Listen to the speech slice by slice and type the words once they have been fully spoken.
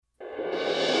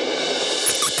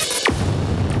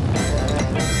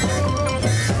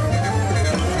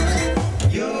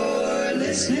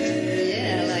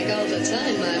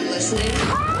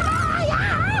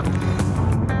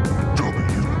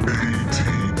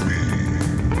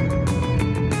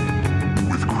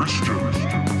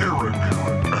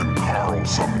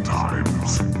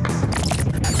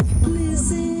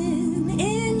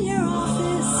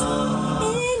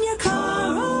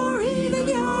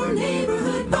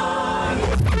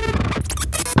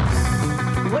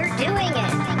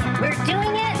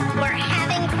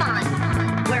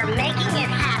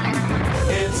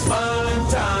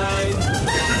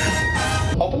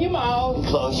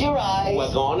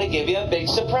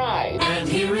prize. And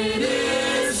here it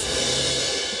is.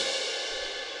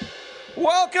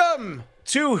 Welcome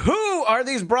to Who Are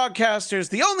These Broadcasters?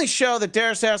 The only show that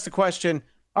dares to ask the question,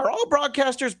 are all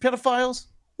broadcasters pedophiles?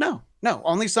 No,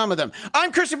 only some of them.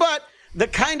 I'm Christian Butt, the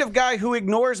kind of guy who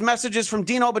ignores messages from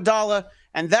Dean Obadala,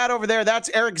 and that over there,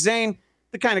 that's Eric Zane,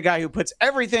 the kind of guy who puts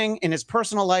everything in his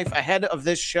personal life ahead of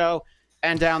this show.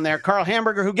 And down there, Carl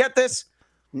Hamburger, who, get this,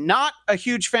 not a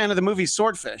huge fan of the movie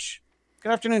Swordfish.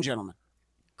 Good afternoon, gentlemen.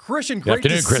 Christian, great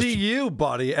to see you,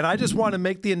 buddy. And I just want to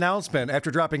make the announcement after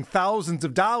dropping thousands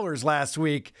of dollars last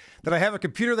week that I have a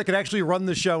computer that can actually run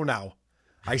the show now.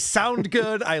 I sound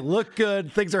good. I look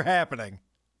good. Things are happening.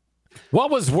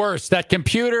 What was worse, that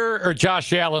computer or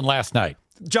Josh Allen last night?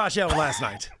 Josh Allen last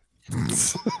night.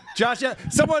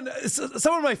 Someone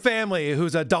in my family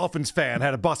who's a Dolphins fan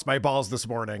had to bust my balls this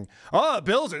morning. Oh, the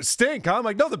Bills stink, huh? I'm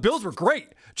like, no, the Bills were great.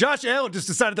 Josh Allen just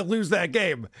decided to lose that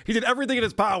game. He did everything in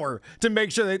his power to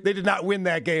make sure that they did not win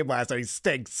that game last night. He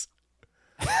stinks.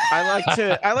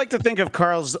 I like to think of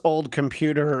Carl's old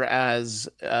computer as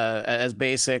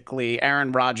basically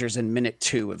Aaron Rodgers in minute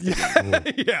 2 of the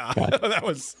game. Yeah, that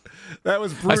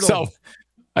was brutal.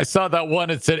 I saw that one.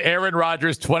 It said Aaron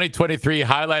Rodgers 2023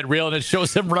 highlight reel, and it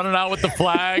shows him running out with the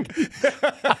flag.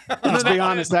 Let's be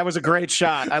honest, that was a great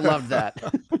shot. I loved that.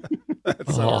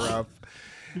 That's so rough.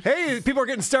 Hey, people are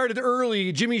getting started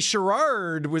early. Jimmy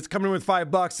Sherrard was coming in with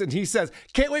 $5, and he says,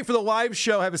 can't wait for the live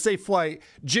show. Have a safe flight.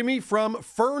 Jimmy from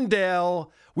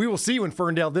Ferndale. We will see you in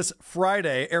Ferndale this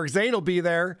Friday. Eric Zane will be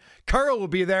there. Carl will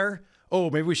be there. Oh,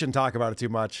 maybe we shouldn't talk about it too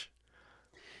much.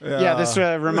 Yeah, this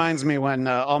reminds me when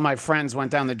all my friends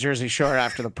went down the Jersey Shore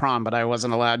after the prom, but I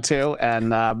wasn't allowed to. And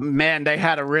man, they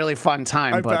had a really fun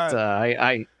time. I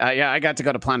got to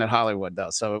go to Planet Hollywood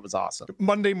though, so it was awesome.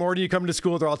 Monday morning, you come to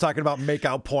school, they're all talking about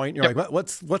Makeout Point. You're like,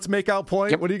 what's Makeout Point?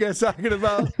 Yep. What are you guys talking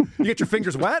about? You get your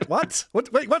fingers wet? What?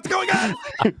 Wait, what's going on?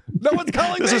 No one's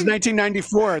calling me. This is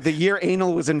 1994, the year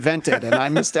anal was invented, and I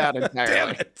missed out entirely. Damn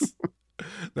it.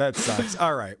 That sucks.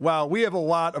 All right. Well, we have a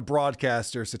lot of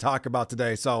broadcasters to talk about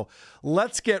today, so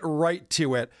let's get right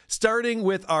to it, starting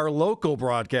with our local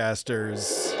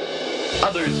broadcasters.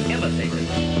 Others imitate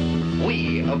it.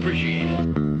 We appreciate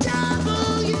it.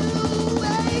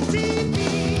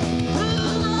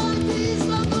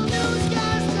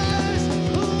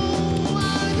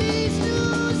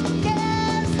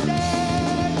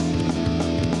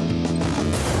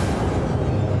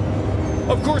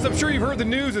 Of course, I'm sure you've heard the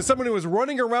news as someone who was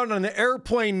running around on an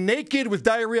airplane naked with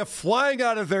diarrhea flying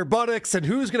out of their buttocks, and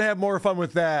who's going to have more fun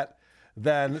with that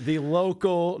than the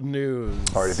local news?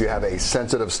 All right, if you have a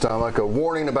sensitive stomach, a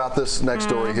warning about this next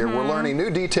story here. We're learning new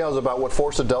details about what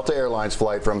forced a Delta Airlines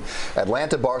flight from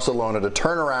Atlanta, Barcelona to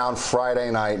turn around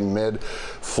Friday night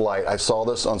mid-flight. I saw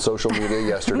this on social media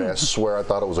yesterday. I swear I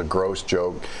thought it was a gross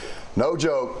joke. No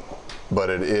joke. But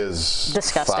it is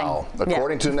disgusting. Foul.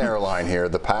 According to an airline here,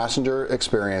 the passenger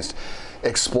experienced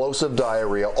explosive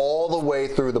diarrhea all the way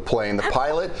through the plane. The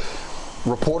pilot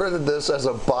reported this as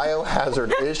a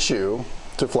biohazard issue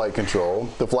to flight control.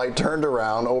 The flight turned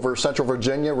around over Central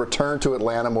Virginia, returned to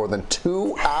Atlanta more than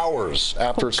 2 hours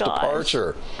after its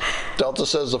departure. Delta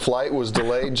says the flight was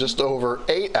delayed just over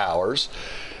 8 hours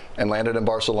and landed in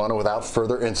Barcelona without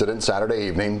further incident Saturday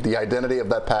evening. The identity of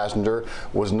that passenger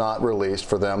was not released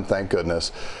for them, thank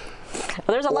goodness. Well,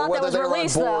 there's a lot that was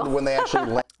released, though. When they actually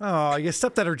landed. Oh, you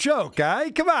stepped at her joke,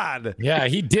 guy. Come on. Yeah,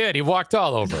 he did. He walked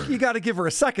all over. You got to give her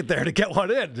a second there to get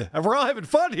one in. And we're all having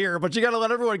fun here, but you got to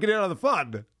let everyone get in on the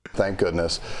fun. Thank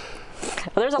goodness.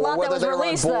 Well, there's a lot that was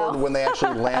released, though. When they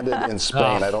actually landed in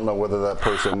Spain. I don't know whether that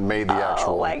person made the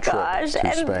actual trip to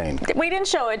Spain. We didn't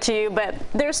show it to you, but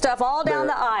there's stuff all down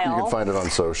the aisle. You can find it on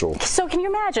social. So can you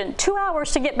imagine 2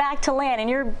 hours to get back to land, and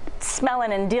you're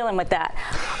smelling and dealing with that?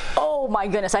 Oh, my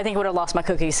goodness. I think I would have lost my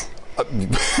cookies.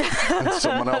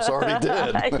 Someone else already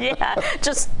did. Yeah,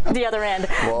 just the other end.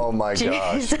 Oh, my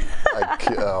gosh.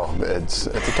 It's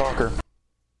a talker.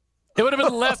 It would have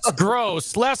been less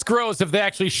gross if they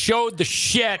actually showed the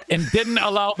shit and didn't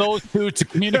allow those two to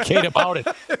communicate about it.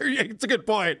 It's a good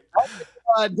point.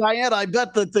 Diane, I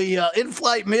bet that the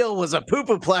in-flight meal was a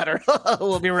poo-poo platter.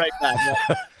 We'll be right back.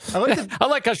 I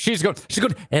like how she's going,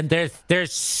 and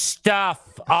there's stuff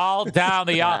all down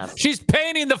the aisle. She's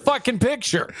painting the fucking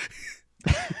picture.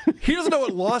 He doesn't know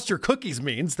what lost your cookies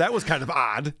means. That was kind of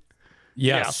odd.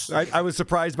 Yes. Yeah, I was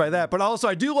surprised by that. But also,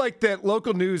 I do like that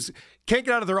local news can't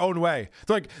get out of their own way.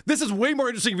 They're like, this is way more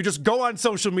interesting if you just go on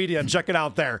social media and check it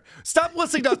out there. Stop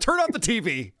listening to turn off the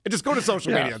TV and just go to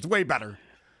social media. It's way better.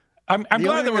 I'm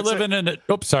glad that we're living in it.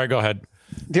 Oops, sorry, go ahead.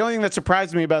 The only thing that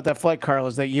surprised me about that flight, Carl,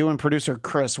 is that you and producer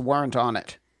Chris weren't on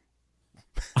it.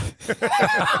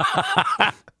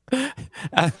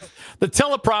 The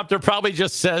teleprompter probably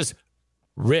just says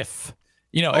riff,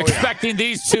 expecting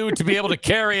these two to be able to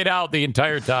carry it out the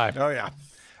entire time. Oh,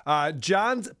 yeah.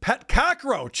 John's pet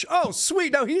cockroach. Oh,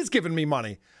 sweet. Now he's giving me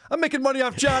money. I'm making money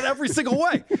off John every single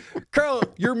way. Carl,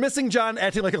 you're missing John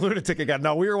acting like a lunatic again.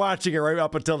 No, we were watching it right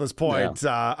up until this point.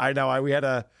 Yeah. I know. We had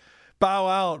to bow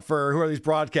out for who are these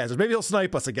broadcasters. Maybe he'll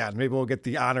snipe us again. Maybe we'll get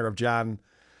the honor of John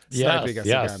sniping us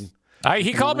again.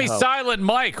 He called me Silent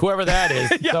Mike, whoever that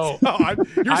is. Yes. So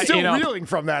you're still reeling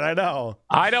from that. I know.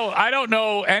 I don't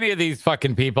know any of these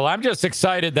fucking people. I'm just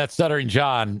excited that Stuttering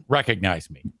John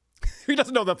recognized me. He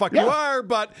doesn't know the fuck you are,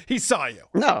 but he saw you.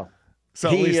 No. So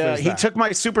he took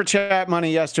my super chat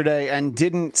money yesterday and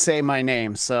didn't say my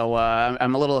name, so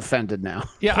I'm a little offended now.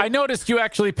 Yeah, I noticed you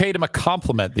actually paid him a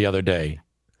compliment the other day.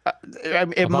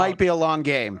 It might be a long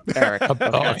game, Eric.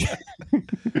 Okay.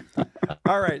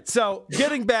 All right, so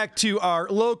getting back to our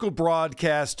local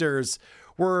broadcasters,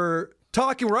 we're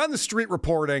on the street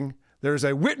reporting. There's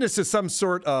a witness to some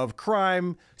sort of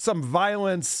crime, some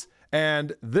violence,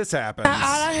 and this happens. All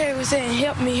I heard was saying,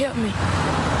 help me.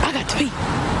 I got to pee.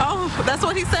 Oh, that's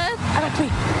what he said? I got to pee.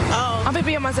 Oh. I'm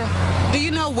peeing myself. Do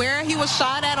you know where he was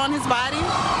shot at on his body?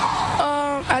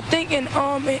 I think in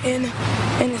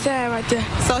the side right there.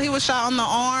 So he was shot on the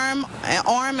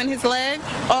arm and his leg,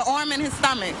 or arm and his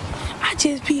stomach? I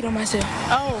just peed on myself.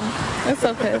 Oh, that's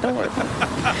okay. Don't worry about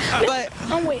it. But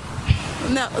I'm wet.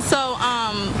 No, so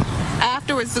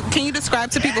afterwards, can you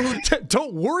describe to people who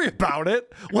don't worry about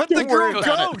it? Let the girl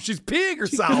go. She's peeing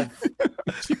herself.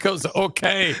 She goes,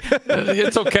 okay,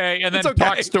 it's okay, and then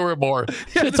talks to her more.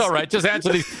 Yeah, it's all right. Just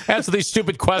answer these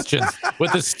stupid questions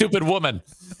with this stupid woman.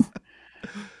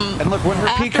 And look, when her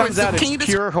pee comes out, it's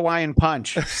pure Hawaiian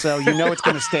punch, so you know it's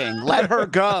going to sting. Let her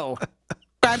go.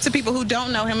 Describe to people who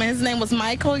don't know him. His name was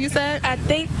Michael, you said? I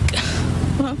think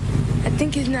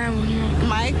his name was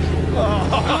Mike.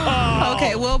 Oh.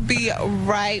 Okay, we'll be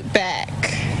right back.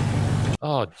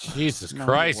 Oh, Jesus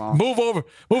Christ. Move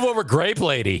over, Grape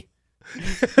Lady.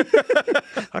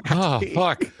 Oh,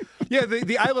 fuck. Yeah,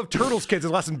 the I Love Turtles kids are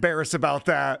less embarrassed about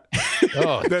that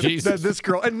than this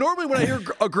girl. And normally when I hear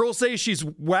a girl say she's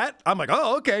wet, I'm like,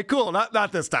 oh, okay, cool.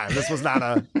 Not this time. This was not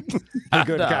a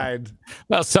good kind.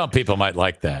 Well, some people might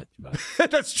like that.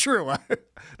 That's true. I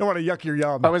don't want to yuck your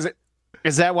yum. Oh,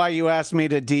 is that why you asked me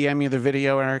to DM you the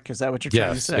video, Eric? Is that what you're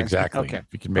trying to say? Yes, exactly. Okay.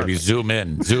 We can maybe zoom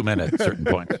in at certain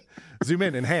points. Zoom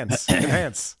in,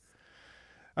 enhance.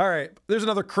 All right. There's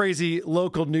another crazy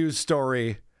local news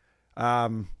story.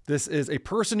 This is a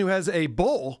person who has a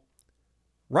bull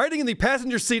riding in the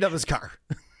passenger seat of his car.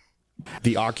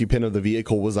 The occupant of the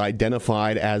vehicle was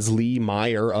identified as Lee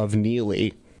Meyer of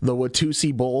Neely. The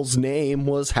Watusi bull's name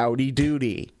was Howdy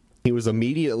Doody. He was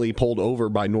immediately pulled over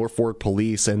by Norfolk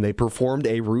police, and they performed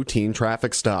a routine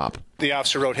traffic stop. The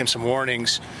officer wrote him some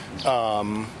warnings.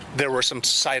 There were some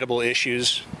citable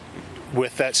issues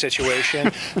with that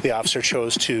situation. The officer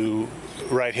chose to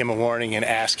write him a warning and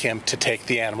ask him to take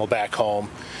the animal back home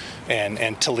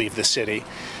and to leave the city.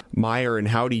 Meyer and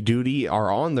Howdy Doody are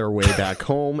on their way back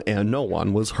home, and no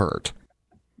one was hurt.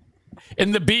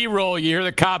 In the B-roll, you hear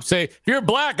the cop say, if you're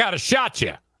black, I'd have shot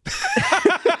you.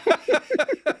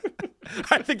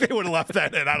 I think they would have left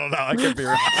that in. I don't know. I could be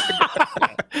wrong.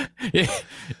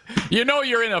 You know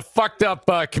you're in a fucked up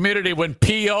community when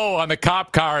PO on the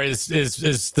cop car is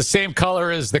the same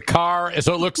color as the car,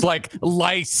 so it looks like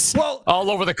lice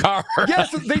all over the car.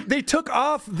 Yes, they took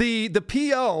off the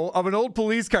PO of an old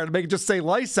police car to make it just say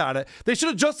lice on it. They should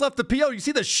have just left the PO. You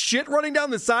see the shit running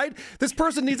down the side? This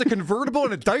person needs a convertible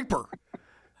and a diaper.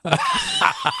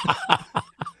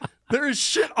 There is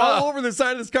shit all over the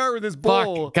side of this car with this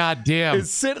bull. Fuck, goddamn.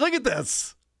 Look at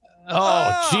this.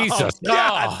 Oh, Jesus.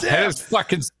 God that is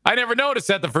fucking. I never noticed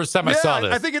that the first time I saw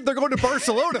this. I think they're going to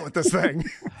Barcelona with this thing.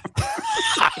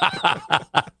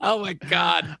 Oh, my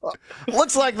God.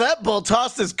 Looks like that bull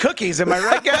tossed his cookies. Am I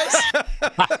right, guys?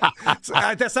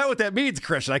 That's not what that means,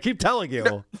 Christian. I keep telling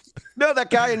you. No,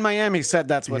 that guy in Miami said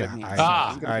that's what it means.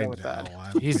 I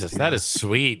know. Jesus, that is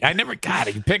sweet. I never got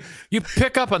it. You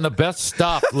pick up on the best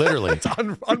stuff, literally. It's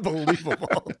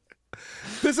unbelievable.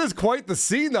 This is quite the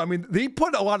scene, though. I mean, they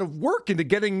put a lot of work into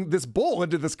getting this bull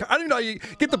into this car. I don't even know how you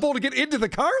get the bull to get into the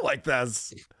car like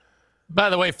this.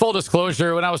 By the way, full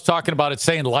disclosure, when I was talking about it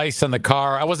saying lice on the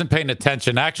car, I wasn't paying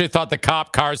attention. I actually thought the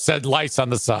cop car said lice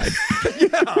on the side.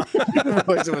 Yeah. It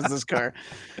was this car.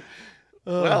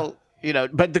 Well,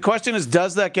 but the question is,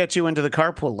 does that get you into the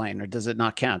carpool lane, or does it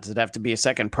not count? Does it have to be a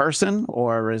second person,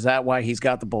 or is that why he's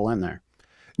got the bull in there?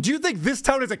 Do you think this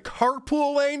town is a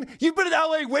carpool lane? You've been in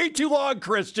LA way too long,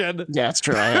 Christian. Yeah, that's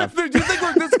true. I have. Do you think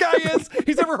where this guy is?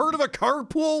 He's never heard of a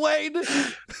carpool lane?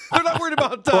 They're not worried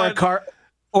about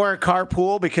or a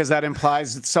carpool because that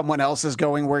implies that someone else is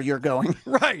going where you're going.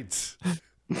 Right.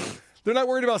 They're not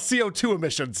worried about CO2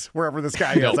 emissions wherever this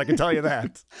guy is. I can tell you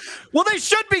that. Well, they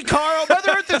should be, Carl.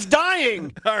 Mother Earth is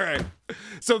dying. All right.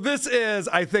 So this is,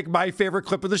 I think, my favorite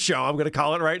clip of the show. I'm going to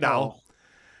call it right now.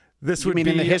 This would be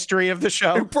in the history of the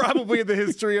show? Probably in the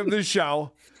history of the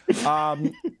show.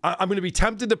 I'm going to be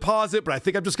tempted to pause it, but I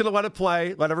think I'm just going to let it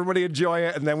play, let everybody enjoy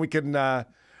it, and then we can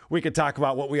talk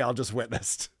about what we all just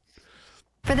witnessed.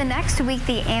 For the next week,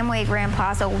 the Amway Grand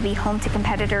Plaza will be home to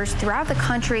competitors throughout the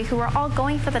country who are all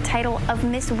going for the title of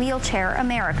Miss Wheelchair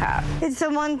America. It's a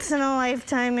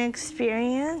once-in-a-lifetime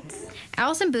experience.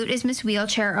 Allison Boot is Miss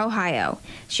Wheelchair Ohio.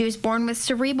 She was born with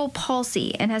cerebral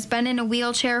palsy and has been in a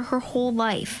wheelchair her whole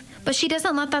life. But she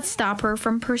doesn't let that stop her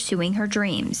from pursuing her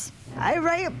dreams. I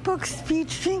write books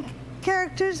featuring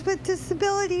characters with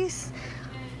disabilities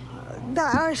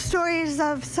that are stories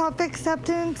of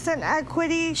self-acceptance and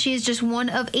equity. She is just one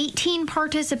of 18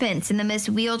 participants in the Miss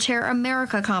Wheelchair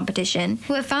America competition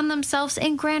who have found themselves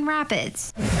in Grand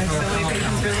Rapids.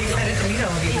 I'm really excited to meet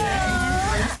all of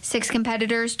you. 6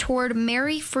 competitors toured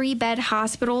Mary Free Bed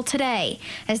Hospital today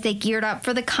as they geared up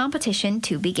for the competition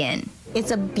to begin.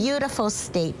 It's a beautiful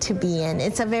state to be in.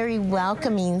 It's a very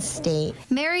welcoming state.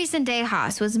 Mary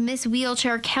Zendejas was Miss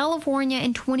Wheelchair California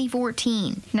in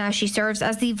 2014. Now she serves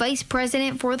as the vice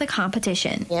president for the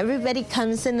competition. Everybody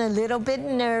comes in a little bit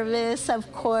nervous, of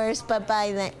course, but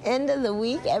by the end of the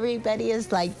week, everybody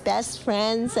is like best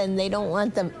friends and they don't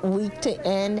want the week to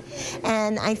end.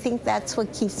 And I think that's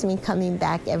what keeps me coming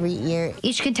back every year.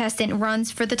 Each contestant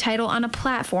runs for the title on a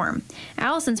platform.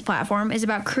 Allison's platform is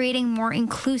about creating more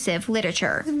inclusive literature.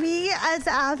 We as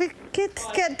advocates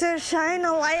get to shine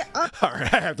a light on. All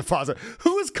right, I have to pause it.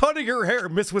 Who is cutting her hair,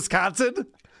 Miss Wisconsin?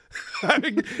 I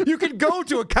mean, you can go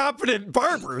to a competent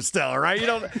barber still, right? You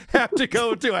don't have to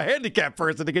go to a handicapped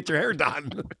person to get your hair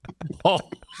done. Oh,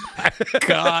 my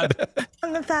God.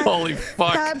 The fact Holy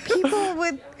fuck. that people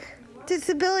with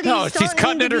disabilities No, she's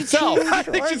cutting it herself. I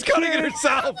think she's cutting it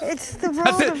herself. It's the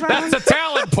world around. That's the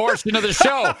talent portion of the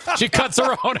show. She cuts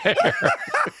her own hair.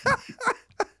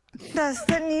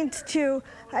 That needs to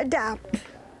adapt.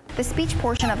 The speech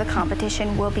portion of the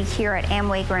competition will be here at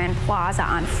Amway Grand Plaza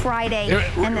on Friday.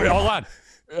 And then hold on.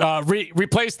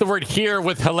 Replace the word here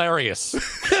with hilarious.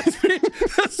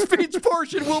 The speech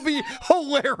portion will be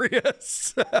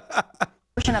hilarious.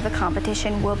 Portion of the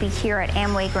competition will be here at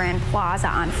Amway Grand Plaza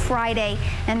on Friday,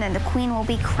 and then the Queen will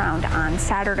be crowned on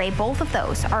Saturday. Both of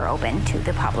those are open to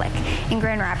the public. In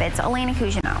Grand Rapids, Elena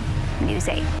Cousineau, News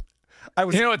 8.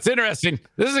 You know, it's interesting.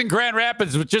 This is in Grand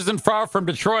Rapids, which isn't far from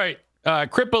Detroit.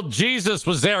 Crippled Jesus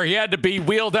was there. He had to be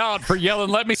wheeled out for yelling,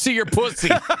 "Let me see your pussy."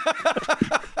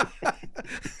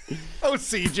 Oh,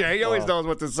 CJ, he always knows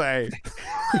what to say.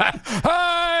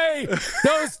 Hey,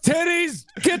 those titties,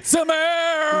 get some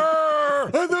air.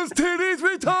 Are those titties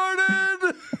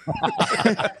retarded?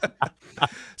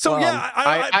 So,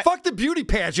 I fuck the beauty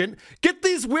pageant. Get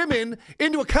these women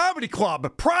into a comedy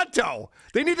club pronto.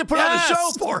 They need to put on a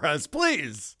show for us,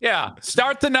 please. Yeah,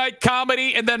 start the night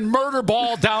comedy and then murder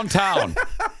ball downtown.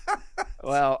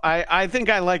 Well, I think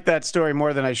I like that story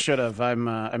more than I should have.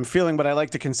 I'm feeling what I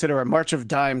like to consider a march of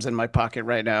dimes in my pocket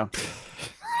right now.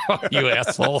 You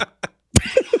asshole.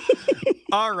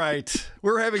 All right.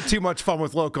 We're having too much fun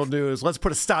with local news. Let's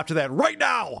put a stop to that right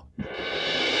now.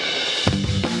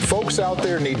 Folks out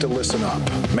there need to listen up,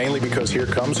 mainly because here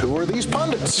comes Who Are These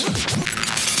Pundits?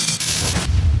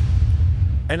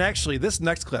 And actually, this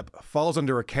next clip falls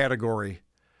under a category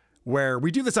where we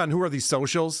do this on Who Are These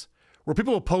Socials, where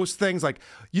people will post things like,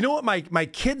 you know what my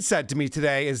kid said to me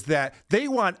today is that they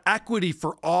want equity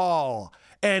for all,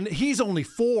 and he's only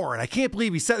 4, and I can't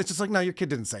believe he said it. It's just like, no, your kid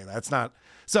didn't say that. It's not.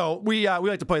 So we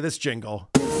like to play this jingle.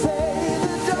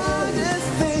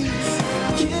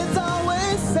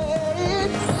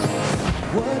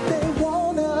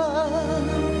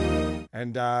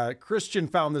 And Christian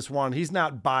found this one. He's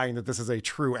not buying that this is a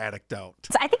true anecdote.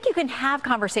 So I think you can have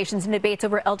conversations and debates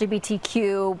over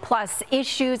LGBTQ plus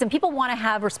issues, and people want to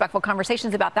have respectful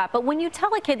conversations about that. But when you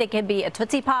tell a kid they can be a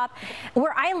Tootsie Pop,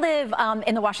 where I live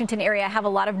in the Washington area, I have a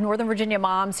lot of Northern Virginia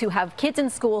moms who have kids in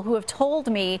school who have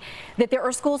told me that there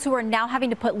are schools who are now having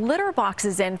to put litter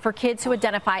boxes in for kids who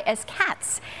identify as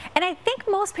cats. And I think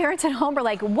most parents at home are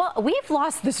like, well, we've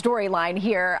lost the storyline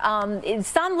here. It's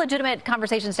some legitimate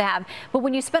conversations to have. But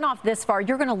when you spin off this far,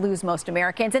 you're going to lose most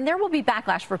Americans, and there will be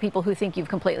backlash for people who think you've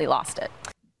completely lost it.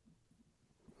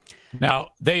 Now,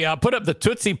 they put up the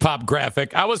Tootsie Pop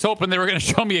graphic. I was hoping they were going to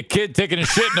show me a kid taking a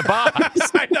shit in a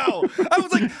box. I know. I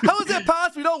was like, how is that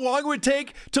possible? You know how long it would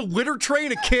take to litter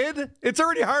train a kid? It's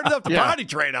already hard enough to potty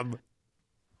train him.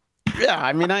 Yeah,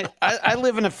 I mean, I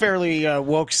live in a fairly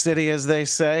woke city, as they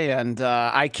say, and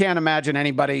I can't imagine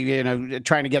anybody,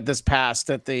 trying to get this passed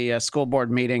at the school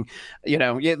board meeting.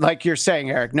 Like you're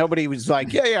saying, Eric, nobody was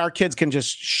like, yeah, our kids can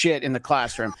just shit in the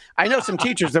classroom. I know some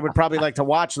teachers that would probably like to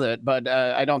watch that, but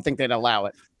I don't think they'd allow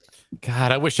it.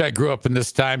 God, I wish I grew up in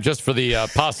this time just for the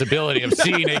possibility of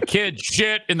seeing a kid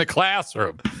shit in the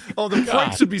classroom. Oh, the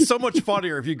fights would be so much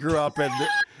funnier if you grew up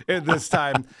in this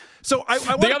time. So I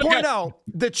want to point out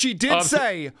that she did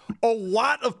say a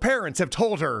lot of parents have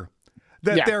told her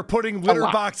that they're putting litter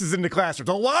boxes into classrooms.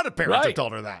 A lot of parents have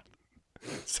told her that.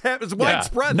 It's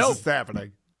widespread. This is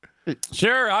happening.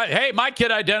 Sure. Hey, my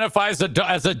kid identifies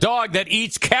as a dog that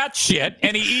eats cat shit,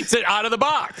 and he eats it out of the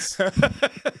box.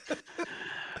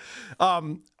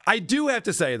 I do have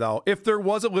to say, though, if there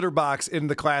was a litter box in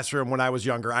the classroom when I was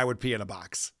younger, I would pee in a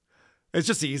box. It's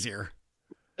just easier.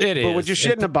 It is. But would you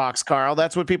shit in a box, Carl?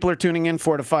 That's what people are tuning in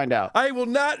for to find out. I will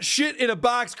not shit in a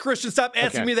box, Christian. Stop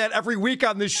asking me that every week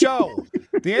on this show.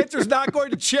 The answer is not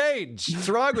going to change. What's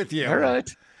wrong with you? All right.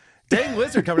 Dang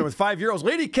Lizard coming in with 5 year olds.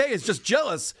 Lady K is just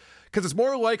jealous because it's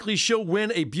more likely she'll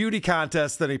win a beauty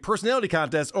contest than a personality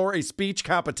contest or a speech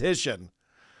competition.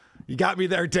 You got me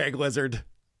there, Dang Lizard.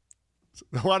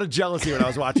 A lot of jealousy when I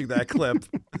was watching that clip.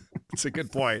 It's a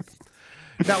good point.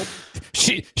 Now,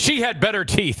 she had better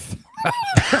teeth.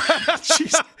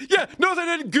 No, they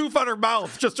didn't goof on her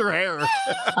mouth, just her hair.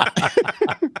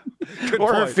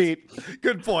 Or her feet.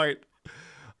 Good point.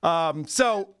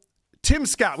 So, Tim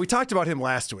Scott, we talked about him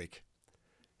last week.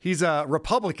 He's a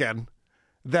Republican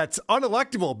that's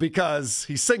unelectable because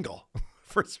he's single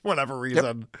for whatever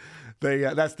reason.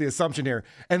 Yep. That's the assumption here.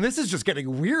 And this is just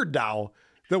getting weird now,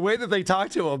 the way that they talk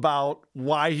to him about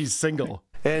why he's single.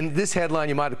 And this headline,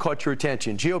 you might have caught your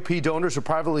attention. GOP donors are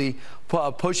privately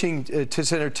pushing to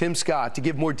Senator Tim Scott to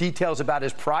give more details about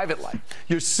his private life,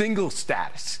 your single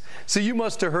status. So you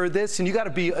must have heard this, and you got to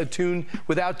be attuned.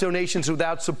 Without donations,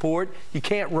 without support, you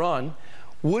can't run.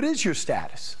 What is your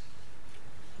status?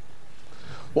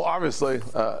 Well, obviously,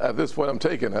 at this point, I'm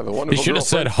taken. I have a wonderful You should have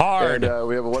said hard. And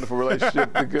we have a wonderful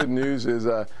relationship. The good news is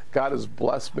God has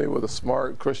blessed me with a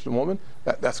smart Christian woman.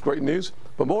 That's great news.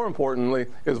 But more importantly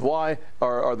is why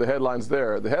are the headlines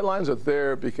there? The headlines are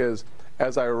there because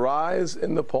as I rise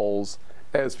in the polls,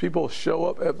 as people show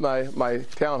up at my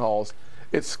town halls,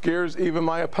 it scares even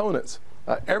my opponents.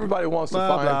 Everybody wants to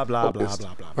find focus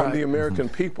on the American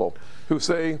people who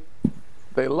say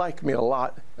they like me a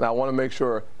lot, and I want to make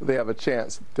sure they have a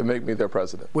chance to make me their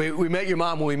president. We met your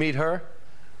mom. Will we meet her?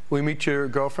 Will we meet your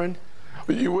girlfriend?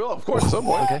 You will, of course, at some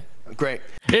point. Okay, great.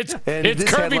 It's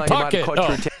Kirby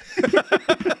Puckett.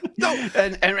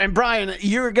 And Brian,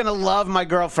 you're going to love my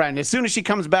girlfriend. As soon as she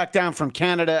comes back down from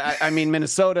Canada,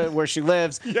 Minnesota, where she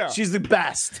lives, she's the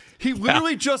best. He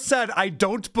literally just said, I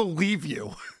don't believe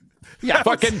you. Yeah,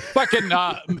 fucking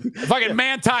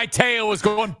Manti Te'o was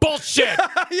going bullshit.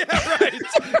 Yeah, right.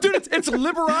 Dude, it's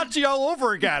Liberace all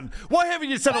over again. Why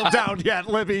haven't you settled down yet,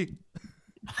 Libby?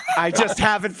 I just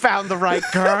haven't found the right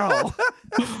girl.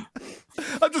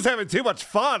 I'm just having too much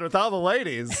fun with all the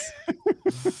ladies.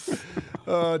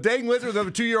 Dang Lizard of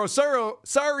a 2-year-old.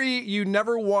 Sorry, you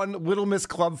never won Little Miss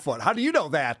Clubfoot. How do you know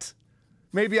that?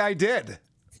 Maybe I did.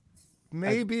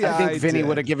 I think Vinny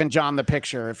would have given John the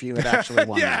picture if you had actually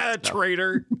won. Yeah,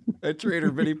 traitor. A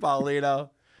traitor, Vinny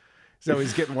Paulino. So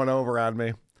he's getting one over on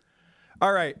me.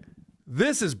 All right.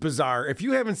 This is bizarre. If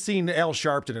you haven't seen Al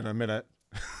Sharpton in a minute,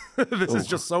 this is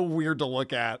just so weird to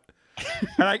look at.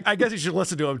 And I guess you should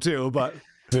listen to him too, but.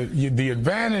 The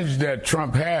advantage that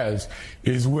Trump has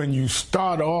is when you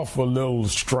start off a little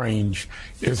strange,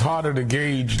 it's harder to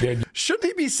gauge that. Shouldn't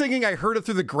he be singing I Heard It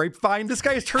Through the Grapevine? This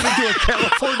guy has turned into a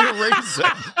California raisin.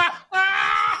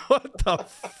 What the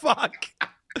fuck?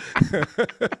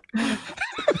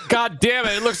 God damn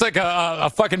it. It looks like a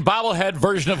fucking bobblehead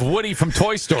version of Woody from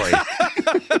Toy Story.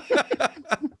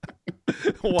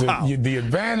 Wow. The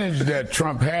advantage that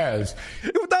Trump has.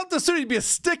 Without the suit, he'd be a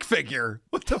stick figure.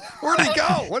 Where'd he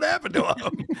go? What happened to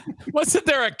him? Wasn't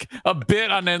there a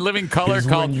bit on In Living Color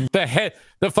called the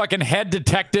fucking head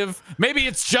detective? Maybe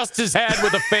it's just his head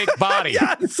with a fake body.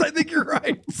 Yes, I think you're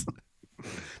right.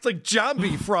 It's like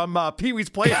Jambi from Pee-wee's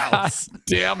Playhouse. God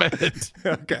damn it.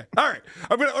 Okay. All right.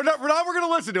 Now we're going to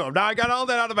listen to him. Now I got all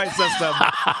that out of my system.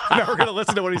 Now we're going to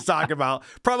listen to what he's talking about.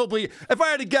 Probably, if I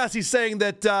had to guess, he's saying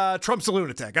that Trump's a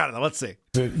lunatic. I don't know. Let's see.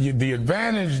 The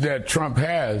advantage that Trump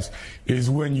has is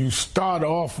when you start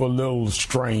off a little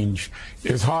strange,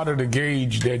 it's harder to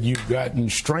gauge that you've gotten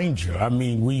stranger. I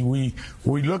mean, we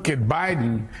look at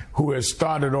Biden, who has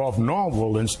started off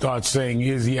normal, and start saying,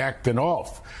 is he acting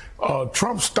off?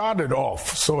 Trump started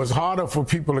off, so it's harder for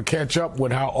people to catch up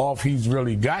with how off he's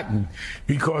really gotten,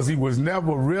 because he was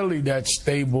never really that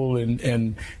stable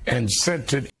and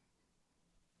centered.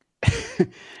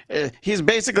 He's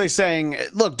basically saying,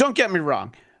 look, don't get me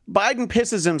wrong. Biden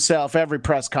pisses himself every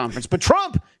press conference, but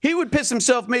Trump, he would piss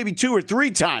himself maybe 2 or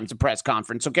 3 times a press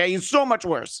conference, okay? He's so much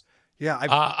worse. Yeah,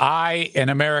 I in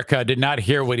America did not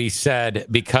hear what he said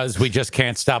because we just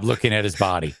can't stop looking at his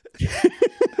body.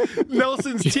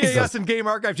 Nelson's TAS and Game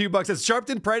Archive $2 says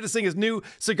Sharpton practicing his new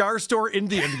cigar store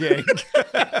Indian gang.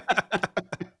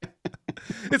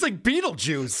 It's like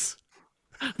Beetlejuice.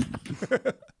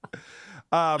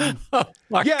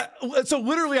 Yeah, so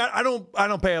literally I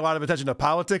don't pay a lot of attention to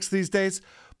politics these days,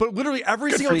 but literally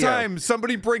every single time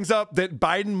somebody brings up that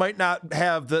Biden might not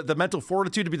have the mental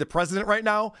fortitude to be the president right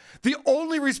now, the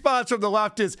only response from the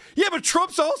left is, yeah, but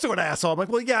Trump's also an asshole. I'm like,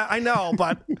 well, yeah, I know,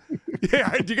 but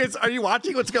yeah, are you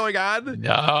watching what's going on?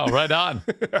 No, right on.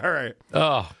 All right.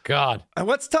 Oh, God. And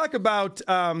let's talk about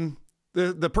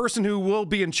the person who will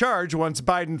be in charge once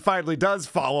Biden finally does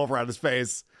fall over on his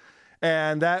face.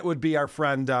 And that would be our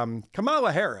friend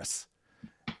Kamala Harris.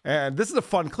 And this is a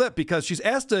fun clip because she's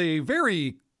asked a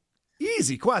very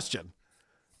easy question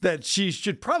that she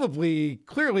should probably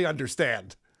clearly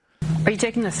understand. Are you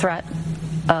taking the threat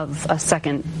of a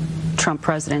second Trump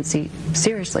presidency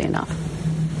seriously enough?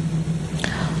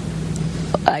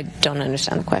 I don't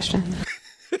understand the question.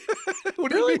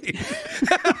 What do you mean?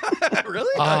 Really?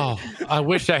 Oh, I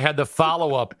wish I had the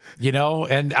follow-up,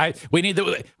 and we need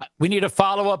a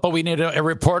follow-up, but we need a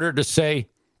reporter to say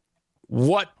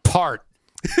what part.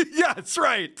 Yeah, that's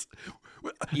right.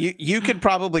 You could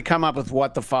probably come up with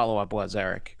what the follow-up was,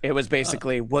 Eric. It was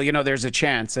basically, there's a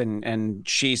chance, and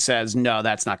she says, no,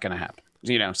 that's not going to happen.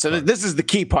 So this is the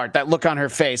key part, that look on her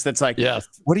face that's like, yes,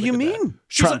 what do you mean,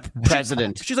 Trump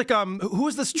president? She's like, who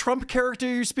is this Trump character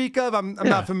you speak of? I'm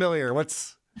not familiar. What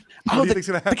do you think's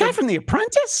gonna happen? The guy from The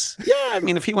Apprentice? Yeah, I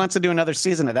mean, if he wants to do another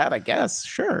season of that, I guess,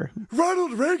 sure.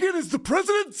 Ronald Reagan is the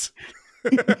president?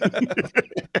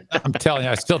 I'm telling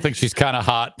you, I still think she's kind of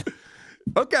hot.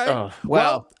 Okay. Oh,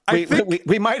 well,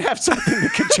 we might have something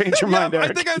that could change your mind, Eric.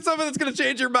 I think I have something that's going to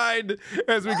change your mind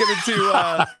as we get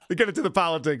into the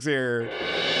politics here.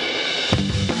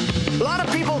 A lot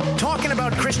of people talking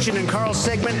about Christian and Carl's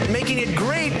segment, making it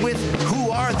great with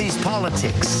who are these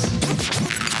politics.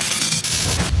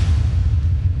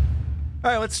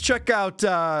 All right, let's check out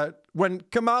when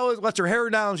Kamala lets her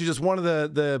hair down. She's just one of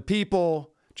the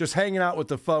people just hanging out with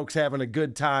the folks, having a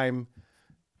good time.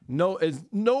 No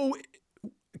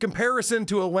comparison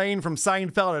to Elaine from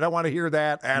Seinfeld. I don't want to hear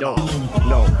that at all.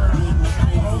 No.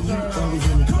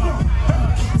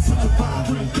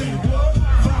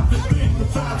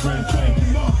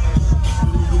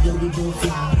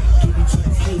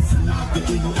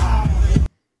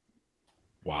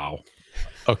 Wow.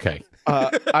 Okay.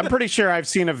 I'm pretty sure I've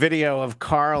seen a video of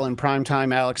Carl and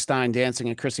primetime Alex Stein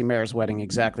dancing at Chrissy Mayer's wedding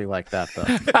exactly like that, though.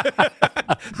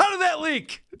 How did that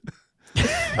leak?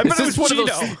 I bet it was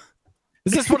Cheeto.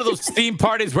 Is this one of those theme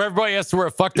parties where everybody has to wear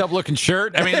a fucked up looking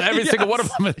shirt? I mean, every single one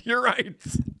of them. You're right.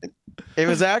 It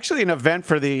was actually an event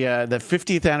for the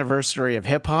 50th anniversary of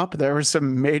hip hop. There were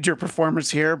some major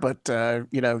performers here, but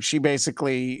she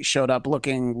basically showed up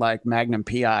looking like Magnum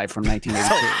PI from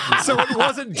 1982. So it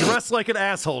wasn't dressed like an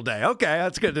asshole day. Okay,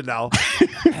 that's good to know.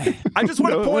 I just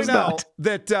want to point out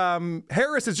that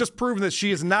Harris has just proven that she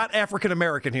is not African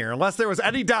American here, unless there was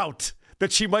any doubt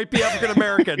that she might be African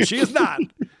American. She is not.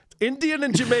 Indian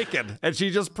and Jamaican, and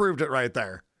she just proved it right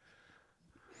there.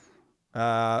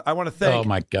 I want to thank oh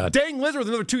my God. Dang Lizard with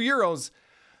another €2.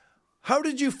 How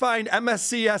did you find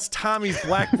MSCS Tommy's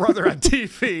black brother on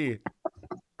TV?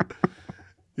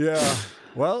 Yeah,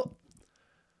 well,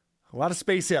 a lot of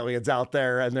space aliens out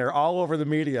there, and they're all over the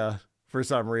media for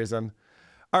some reason.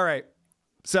 All right,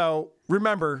 so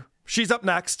remember, she's up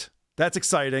next. That's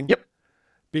exciting. Yep,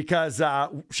 because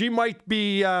she might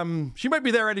be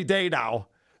there any day now.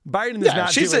 Biden is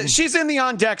not doing... She's in the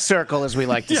on-deck circle, as we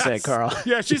like to say, Carl.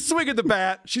 Yeah, she's swinging the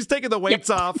bat. She's taking the weights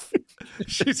off.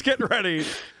 She's getting ready.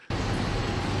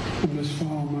 Let's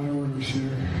follow my orders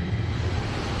here.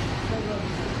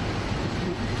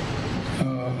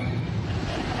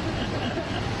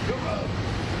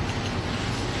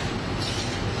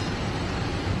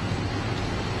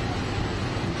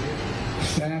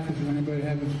 Staff, does anybody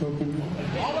haven't spoken?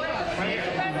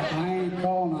 I ain't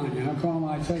calling on you. I'm calling.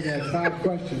 I said I had 5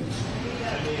 questions.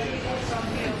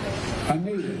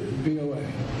 Anita, VOA.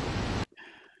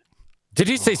 Did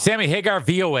you say Sammy Hagar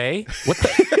VOA? What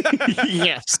the?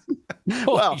 Yes.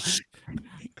 Well,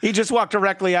 he just walked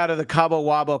directly out of the Cabo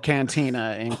Wabo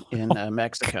Cantina in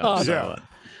Mexico. Oh, so. no.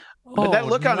 But that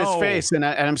look on his no. face, and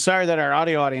I'm sorry that our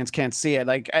audio audience can't see it.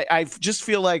 Like I just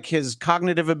feel like his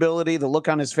cognitive ability, the look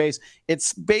on his face,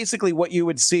 it's basically what you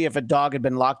would see if a dog had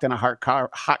been locked in a hot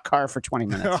car for 20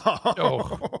 minutes.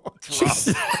 Oh.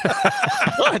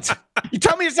 What? You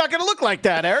tell me it's not going to look like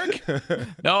that, Eric?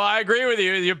 No, I agree with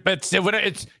you.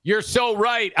 You're so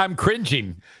right. I'm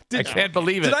cringing. I can't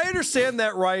believe it. Did I understand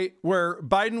that right? Where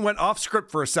Biden went off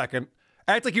script for a second,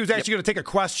 act like he was actually going to take a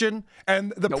question,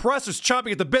 and the press is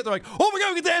chomping at the bit. They're like, "Oh my God,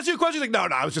 we get to ask you a question." He's like,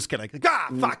 "No, I was just kidding." Like,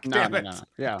 fuck, damn it. No.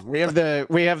 Yeah, we have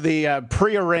the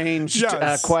prearranged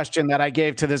question that I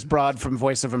gave to this broad from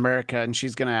Voice of America, and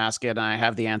she's going to ask it, and I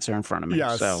have the answer in front of me.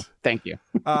 Yes. So thank you.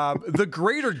 The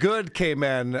Greater Good came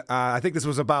in. I think this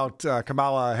was about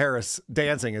Kamala Harris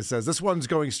dancing. It says this one's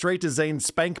going straight to Zane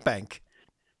Spankbank.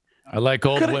 I like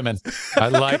old women. I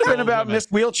like. Could have been old about women. Miss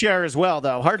Wheelchair as well,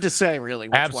 though. Hard to say, really.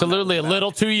 Absolutely, a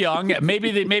little too young.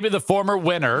 Maybe the former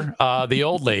winner, the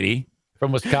old lady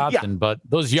from Wisconsin, but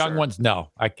those young ones,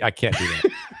 no, I can't do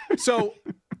that. So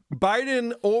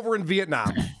Biden over in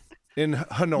Vietnam, in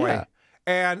Hanoi,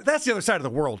 and that's the other side of the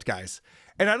world, guys.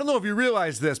 And I don't know if you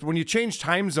realize this, but when you change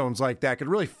time zones like that, it can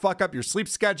really fuck up your sleep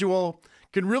schedule.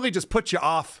 Can really just put you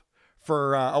off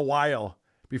for a while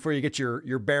before you get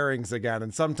your bearings again.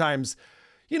 And sometimes,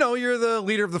 you're the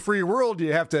leader of the free world.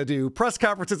 You have to do press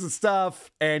conferences and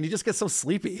stuff, and you just get so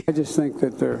sleepy. I just think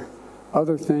that there are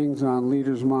other things on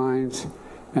leaders' minds,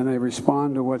 and they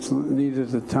respond to what's needed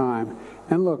at the time.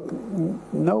 And look,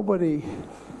 nobody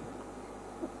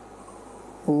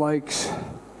likes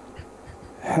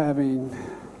having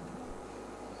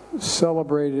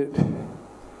celebrated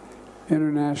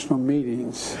international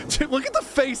meetings. Dude, look at the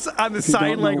face on the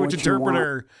sign language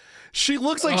interpreter. She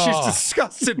looks like she's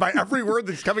disgusted by every word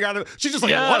that's coming out of it. She's just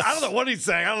like, what? I don't know what he's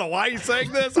saying. I don't know why he's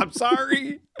saying this. I'm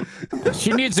sorry.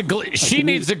 She needs to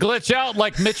glitch out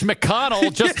like Mitch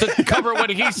McConnell just to cover what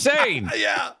he's saying.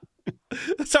 Yeah.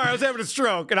 Sorry, I was having a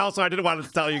stroke. And also, I didn't want to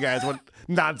tell you guys what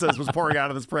nonsense was pouring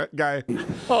out of this guy.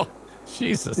 Oh,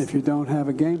 Jesus. If you don't have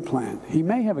a game plan, he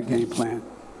may have a game plan.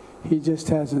 He just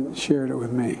hasn't shared it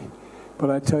with me. But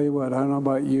I tell you what, I don't know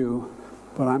about you,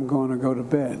 but I'm going to go to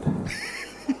bed.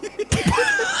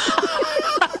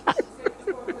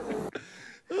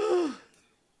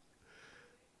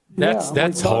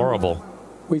 That's horrible.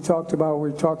 We talked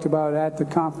about at the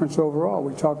conference overall.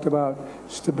 We talked about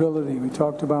stability. We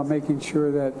talked about making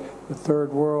sure that the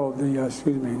third world, the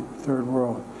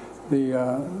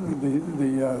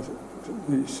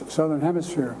Southern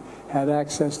Hemisphere had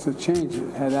access to change.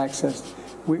 It had access.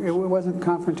 It wasn't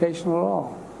confrontational at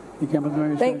all. He came up to me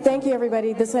and said, Thank you,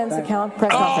 everybody. This ends the press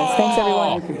conference. Thanks,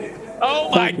 everyone. Oh,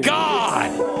 my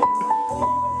God.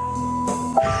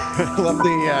 I love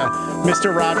the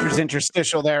Mr. Rogers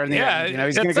interstitial there in the end.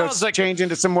 He's going to go change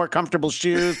into some more comfortable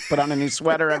shoes, put on a new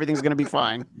sweater. Everything's going to be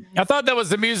fine. I thought that was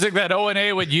the music that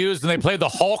O&A would use when they play the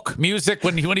Hulk music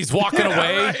when he's walking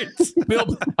away.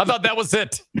 I thought that was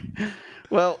it.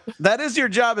 Well, that is your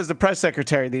job as the press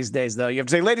secretary these days, though. You have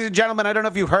to say, ladies and gentlemen, I don't know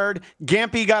if you heard,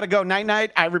 Gampy got to go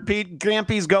night-night. I repeat,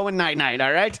 Gampy's going night-night,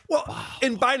 all right? Well,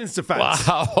 in Biden's defense,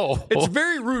 it's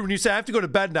very rude when you say, I have to go to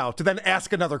bed now, to then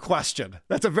ask another question.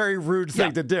 That's a very rude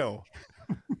thing to do.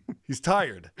 He's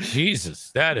tired.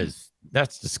 Jesus,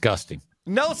 that's disgusting.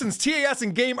 Nelson's TAS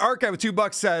and Game Archive with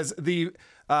 $2 says the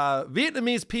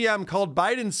Vietnamese PM called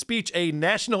Biden's speech a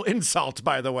national insult,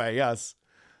 by the way. Yes.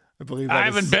 I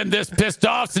haven't been this pissed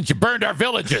off since you burned our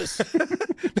villages.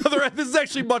 This is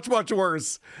actually much, much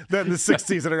worse than the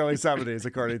 60s and early 70s,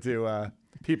 according to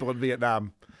people in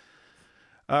Vietnam.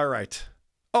 All right.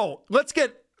 Oh, let's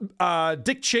get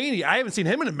Dick Cheney. I haven't seen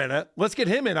him in a minute. Let's get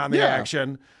him in on the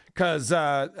action because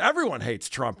everyone hates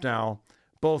Trump now,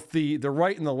 both the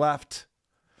right and the left.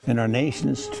 In our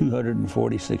nation's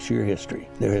 246-year history,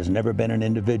 there has never been an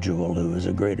individual who is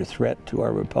a greater threat to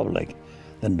our republic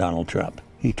than Donald Trump.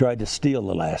 He tried to steal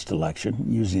the last election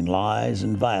using lies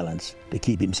and violence to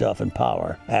keep himself in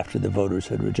power after the voters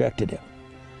had rejected him.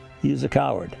 He is a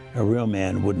coward. A real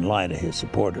man wouldn't lie to his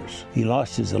supporters. He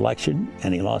lost his election,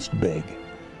 and he lost big.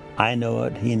 I know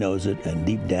it, he knows it, and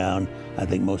deep down, I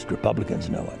think most Republicans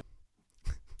know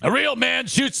it. A real man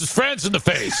shoots his friends in the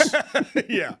face.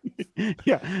 Yeah.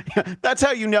 Yeah, that's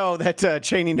how you know that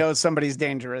Cheney knows somebody's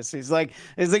dangerous. He's like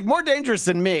more dangerous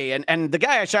than me, and the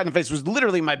guy I shot in the face was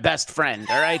literally my best friend.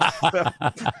 All right.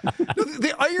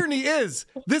 The irony is,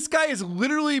 this guy is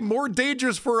literally more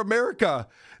dangerous for America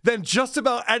than just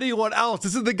about anyone else.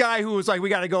 This is the guy who was like, we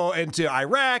got to go into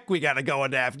Iraq, we got to go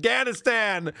into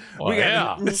Afghanistan. Well, we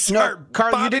got to start. No,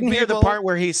 Carl, you didn't hear the people. part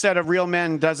where he said a real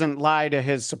man doesn't lie to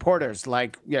his supporters.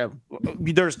 Like,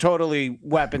 there's totally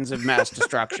weapons of mass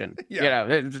destruction.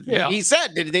 He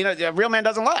said a real man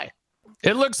doesn't lie.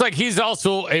 It looks like he's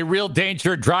also a real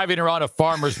danger driving around a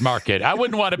farmer's market. I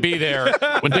wouldn't want to be there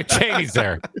when Dick Cheney's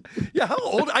there. Yeah, how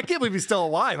old? I can't believe he's still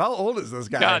alive. How old is this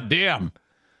guy? God damn.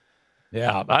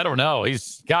 Yeah, I don't know.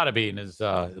 He's got to be in his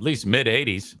at least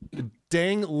mid-80s.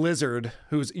 Dang Lizard,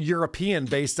 who's European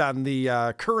based on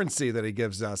the currency that he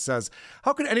gives us, says,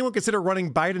 how could anyone consider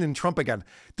running Biden and Trump again?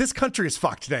 This country is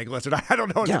fucked, Dang Lizard. I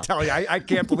don't know what to tell you. I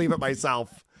can't believe it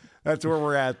myself. That's where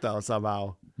we're at, though,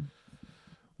 somehow.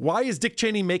 Why is Dick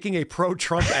Cheney making a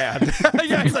pro-Trump ad?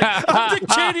 Yeah, he's like, I'm Dick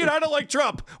Cheney and I don't like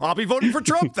Trump. I'll be voting for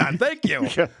Trump then. Thank you.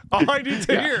 All I need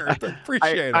to hear.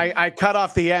 Appreciate it. I cut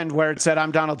off the end where it said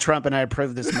I'm Donald Trump and I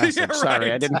approve this message. Yeah, right.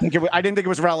 Sorry, I didn't think it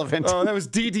was relevant. Oh, that was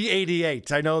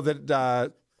DD88. I know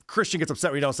that Christian gets upset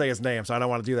when we don't say his name, so I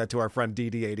don't want to do that to our friend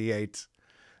DD88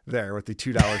 there with the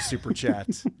 $2 super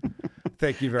chat.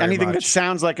 Thank you very much. Anything that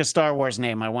sounds like a Star Wars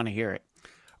name, I want to hear it.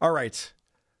 All right.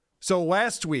 So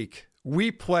last week,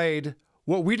 we played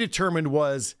what we determined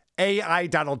was AI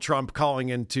Donald Trump calling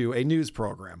into a news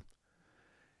program.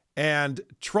 And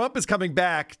Trump is coming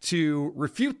back to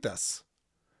refute this.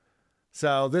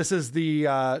 So this is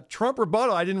the Trump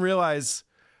rebuttal. I didn't realize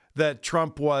that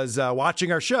Trump was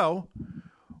watching our show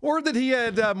or that he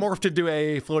had morphed into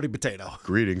a floating potato.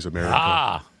 Greetings, America.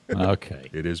 Ah, okay.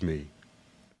 It is me.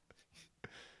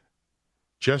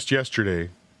 Just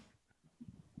yesterday,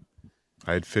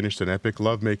 I had finished an epic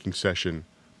lovemaking session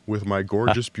with my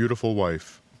gorgeous, beautiful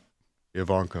wife,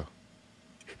 Ivanka.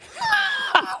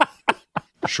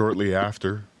 Shortly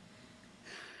after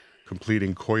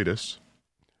completing coitus,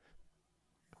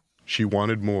 she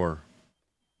wanted more,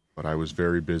 but I was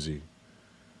very busy,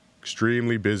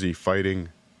 extremely busy fighting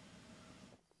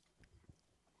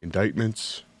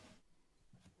indictments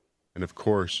and, of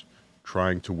course,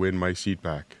 trying to win my seat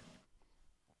back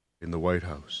in the White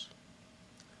House.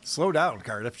 Slow down,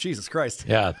 Cardiff. Jesus Christ.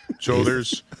 Yeah. So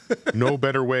there's no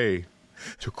better way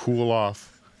to cool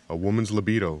off a woman's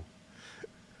libido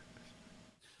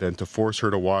than to force her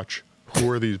to watch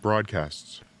Who Are These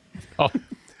Broadcasts? Oh. All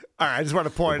right, I just want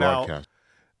to point out,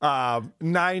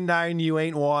 99 You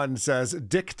Ain't One says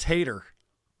dictator.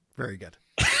 Very good.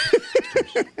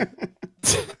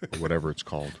 Whatever it's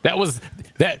called.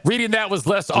 Reading that was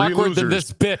less awkward than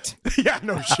this bit. Yeah,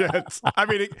 no shit. I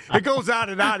mean, it goes on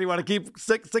and on. You want to keep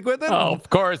stick with it? Oh, of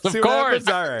course, of course.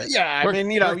 All right. Yeah, I mean,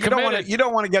 you don't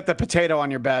want to get the potato on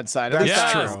your bad side.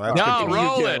 That's true. No,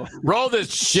 roll it. Roll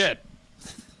this shit.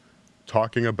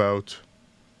 Talking about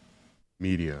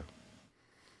media,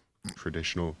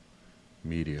 traditional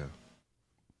media.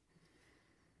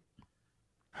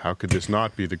 How could this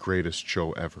not be the greatest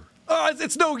show ever?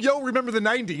 It's no remember the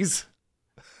 90s.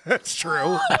 That's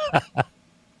true.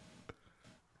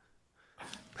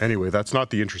 Anyway, that's not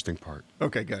the interesting part.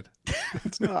 Okay, good.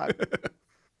 It's not.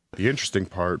 The interesting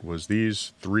part was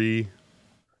these three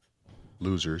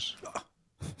losers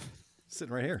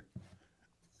sitting right here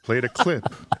played a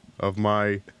clip of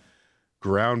my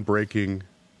groundbreaking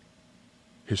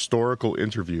historical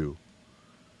interview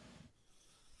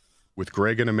with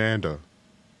Greg and Amanda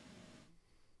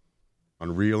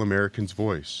on Real America's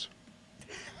Voice.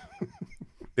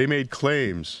 They made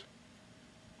claims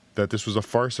that this was a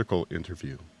farcical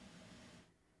interview.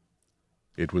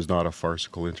 It was not a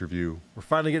farcical interview. We're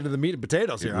finally getting to the meat and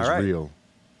potatoes here. It was all right. real.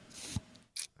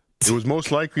 It was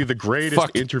most likely the greatest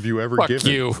interview ever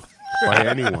given by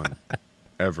anyone,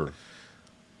 ever.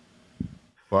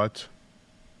 But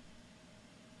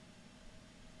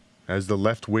as the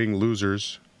left-wing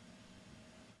losers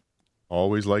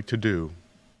always like to do,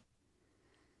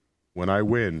 when I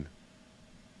win,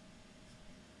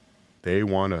 they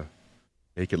want to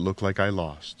make it look like I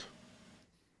lost.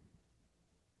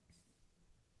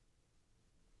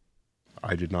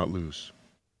 I did not lose.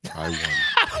 I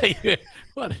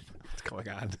won. What's going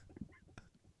on?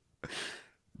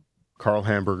 Carl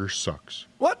Hamburger sucks.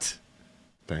 What?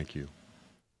 Thank you.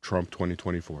 Trump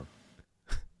 2024.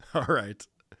 All right.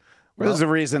 There's a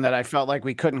reason that I felt like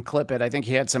we couldn't clip it. I think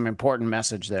he had some important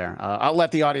message there. I'll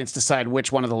let the audience decide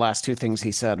which one of the last two things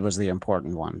he said was the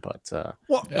important one. But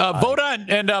vote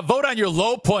on your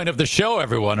low point of the show,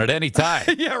 everyone, at any time.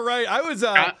 Yeah, right.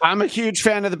 I'm a huge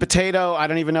fan of the potato. I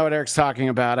don't even know what Eric's talking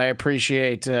about. I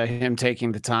appreciate him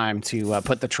taking the time to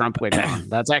put the Trump wig on.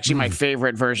 That's actually my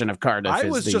favorite version of Cardiff. I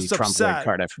was just Trump upset wig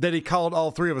Cardiff. that he called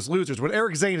all three of us losers when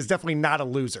Eric Zane is definitely not a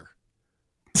loser.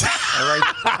 All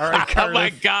right, Cardiff. Oh my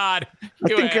God!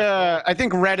 I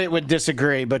think Reddit would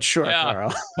disagree, but sure,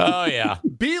 Carl. Oh yeah.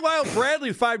 B. Lyle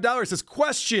Bradley, $5 says,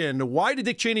 question: why did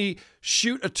Dick Cheney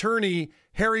shoot attorney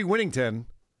Harry Winnington?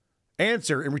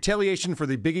 Answer: in retaliation for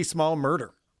the Biggie Small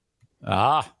murder.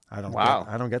 I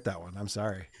don't get that one. I'm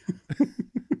sorry.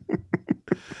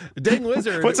 Dang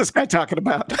Lizard. What's this guy talking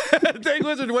about? Dang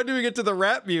Lizard. When do we get to the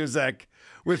rap music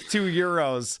with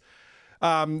 €2?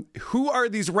 Who Are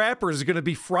These Rappers going to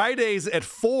be Fridays at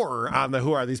 4 on the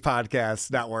Who Are These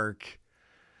Podcasts Network.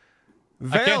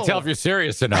 I can't tell if you're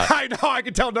serious or not. I know. I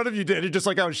can tell none of you did. You're just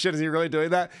like, oh shit, is he really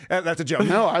doing that? That's a joke.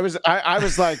 No, I was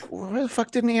like, why the fuck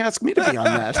didn't he ask me to be on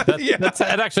that?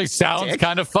 That actually sounds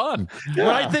kind of fun. When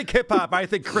I think hip hop, I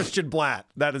think Christian Blatt.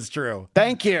 That is true.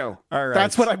 Thank you. All right.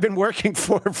 That's what I've been working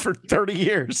for 30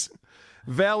 years.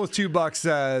 Val with $2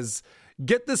 says,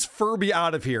 get this Furby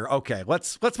out of here. Okay,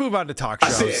 let's move on to talk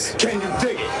shows. Can you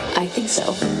dig it? I think so.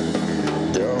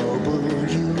 WATB.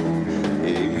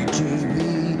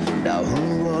 Now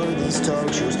who are these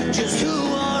talk shows? Just who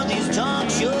are these talk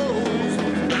shows?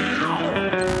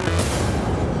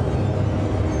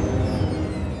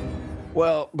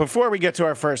 Well, before we get to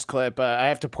our first clip, I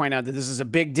have to point out that this is a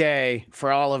big day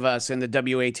for all of us in the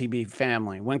WATB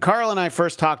family. When Carl and I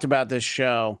first talked about this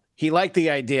show, he liked the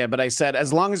idea, but I said,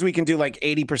 as long as we can do like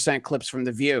 80% clips from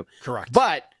The View. Correct.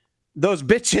 But those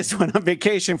bitches went on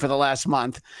vacation for the last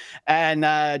month.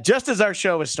 And just as our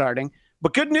show is starting,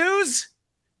 but good news,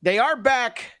 they are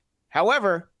back.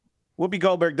 However, Whoopi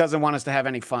Goldberg doesn't want us to have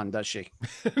any fun, does she?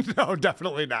 No,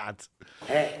 definitely not.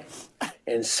 Hey,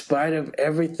 in spite of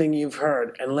everything you've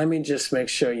heard, and let me just make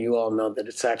sure you all know that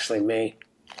it's actually me.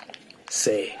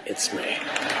 Say it's me.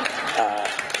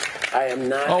 I am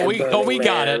not. We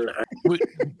got it.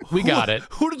 We got it.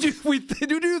 Who do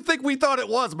you think we thought it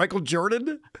was? Michael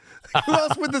Jordan? Who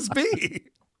else would this be?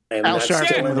 Al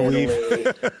Sharpton with a weave.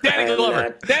 Danny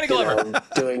Glover. Danny Glover.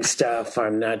 Doing stuff.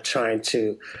 I'm not trying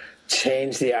to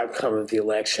change the outcome of the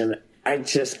election. I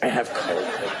have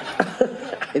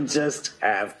COVID. I just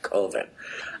have COVID.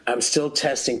 I'm still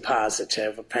testing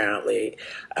positive, apparently.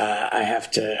 I have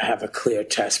to have a clear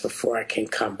test before I can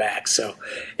come back, so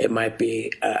it might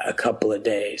be a couple of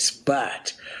days.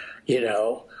 But,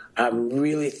 I'm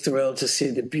really thrilled to see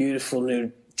the beautiful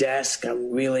new desk.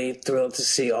 I'm really thrilled to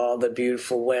see all the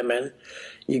beautiful women.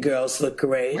 You girls look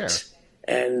great. Where?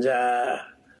 And,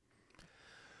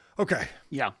 okay.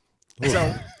 Yeah.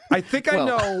 So I think I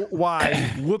know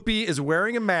why Whoopi is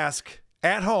wearing a mask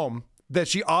at home that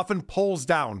she often pulls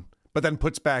down, but then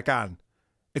puts back on.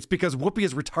 It's because Whoopi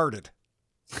is retarded.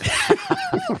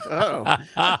 Oh,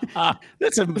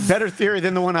 that's a better theory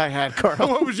than the one I had, Carl.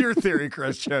 What was your theory,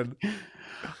 Christian?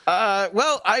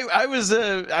 Well, I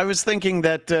was thinking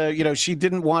that she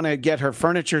didn't want to get her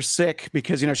furniture sick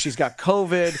because she's got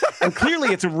COVID, and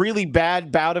clearly it's a really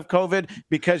bad bout of COVID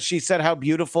because she said how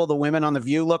beautiful the women on The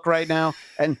View look right now,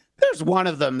 and there's one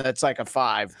of them that's like a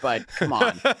 5, but come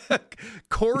on.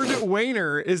 Cord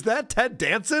Wayner, is that Ted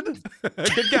Danson?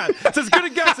 Good guess. It's as good a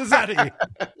guess as any.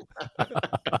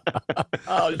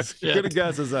 Oh shit! Good a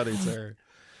guess as any, sir.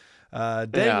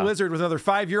 Dang Lizard with another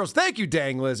 €5. Thank you,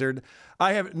 Dang Lizard.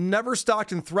 I have never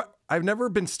I've never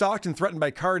been stalked and threatened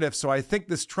by Cardiff, so I think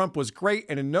this Trump was great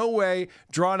and in no way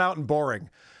drawn out and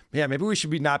boring. Yeah, maybe we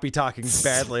should not be talking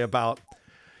badly about.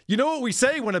 You know what we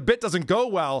say when a bit doesn't go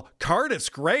well? Cardiff's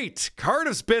great.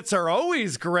 Cardiff's bits are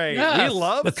always great. Yes, we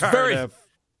love that's Cardiff.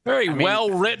 Very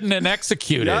well written and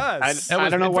executed. Yes. I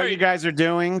don't know what you guys are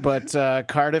doing, but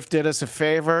Cardiff did us a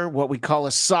favor, what we call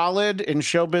a solid in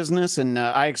show business, and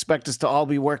I expect us to all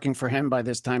be working for him by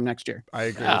this time next year. I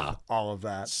agree with all of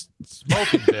that.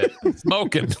 Smoking bit.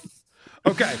 Smoking.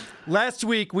 Okay, last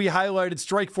week we highlighted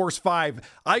Strike Force 5.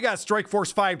 I got Strike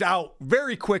Force 5'd out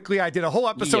very quickly. I did a whole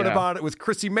episode about it with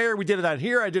Chrissy Mayer. We did it on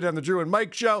here. I did it on the Drew and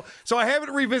Mike show. So I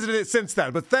haven't revisited it since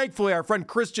then, but thankfully our friend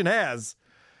Christian has.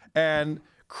 And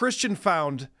Christian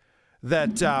found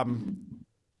that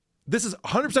this is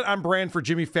 100% on brand for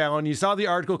Jimmy Fallon. You saw the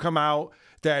article come out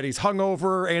that he's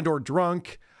hungover and or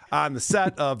drunk on the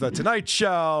set of The Tonight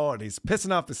Show, and he's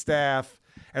pissing off the staff.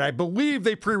 And I believe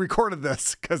they pre-recorded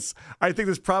this because I think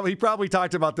he probably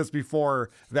talked about this before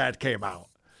that came out.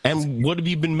 And what have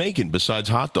you been making besides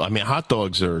hot dogs? I mean, hot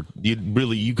dogs are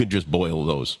you could just boil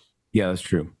those. Yeah, that's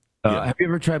true. Have you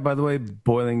ever tried, by the way,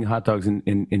 boiling hot dogs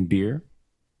in beer?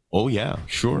 Oh yeah,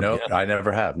 sure. No, Yeah. I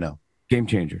never have. No. Game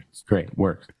changer. It's great.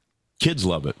 Works. Kids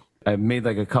love it. I've made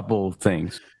like a couple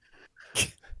things.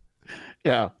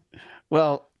 Yeah.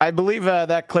 Well, I believe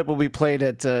that clip will be played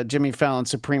at Jimmy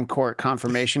Fallon's Supreme Court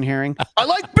confirmation hearing. I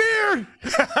like beer.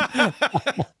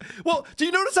 Well, do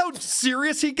you notice how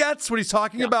serious he gets when he's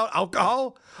talking about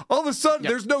alcohol? All of a sudden,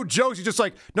 there's no jokes. He's just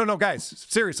like, no, guys,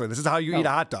 seriously, this is how you eat a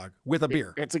hot dog with a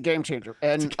beer. It's a game changer.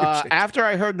 And after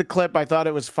I heard the clip, I thought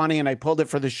it was funny, and I pulled it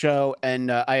for the show.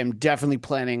 And I am definitely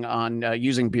planning on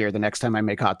using beer the next time I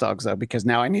make hot dogs, though, because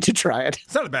now I need to try it.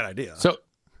 It's not a bad idea.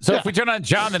 So if we turn on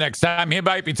John the next time, he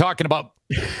might be talking about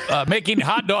making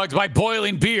hot dogs by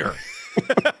boiling beer.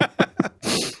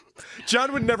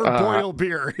 John would never boil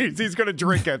beer. He's going to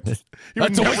drink it. He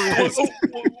would That's a never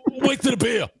waste of the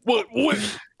beer.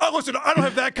 Oh, listen, I don't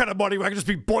have that kind of money. I can just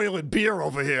be boiling beer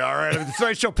over here, all right? It's a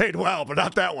nice show, paid well, but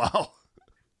not that well.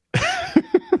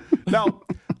 Now,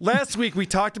 last week we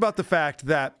talked about the fact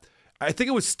that I think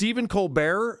it was Stephen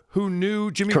Colbert who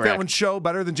knew Jimmy Fallon's show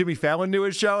better than Jimmy Fallon knew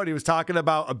his show. And he was talking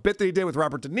about a bit that he did with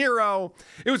Robert De Niro.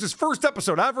 It was his first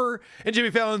episode ever. And Jimmy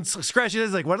Fallon scratched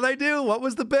his head like, what did I do? What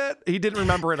was the bit? He didn't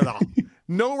remember it at all.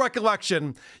 No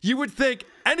recollection. You would think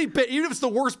any bit, even if it's the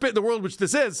worst bit in the world, which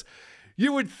this is,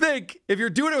 you would think if you're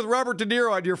doing it with Robert De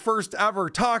Niro on your first ever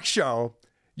talk show,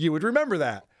 you would remember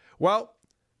that. Well,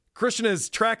 Christian is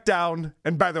tracked down,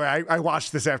 and by the way, I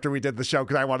watched this after we did the show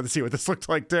because I wanted to see what this looked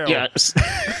like too. Yes,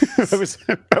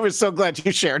 I was so glad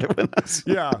you shared it with us.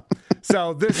 Yeah.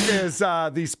 So this is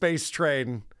the space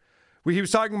train. He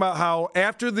was talking about how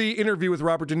after the interview with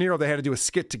Robert De Niro, they had to do a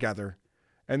skit together,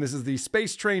 and this is the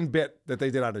space train bit that they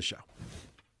did on his show.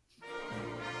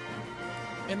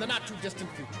 In the not too distant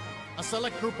future, a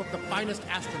select group of the finest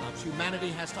astronauts humanity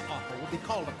has to offer will be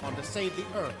called upon to save the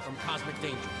Earth from cosmic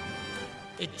danger.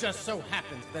 It just so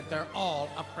happens that they're all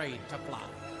afraid to fly.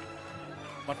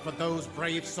 But for those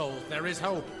brave souls, there is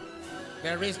hope.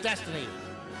 There is destiny.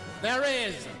 There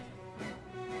is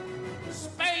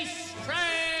Space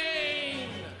Train!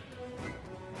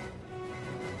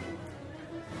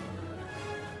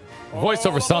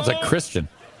 Voiceover sounds like Christian.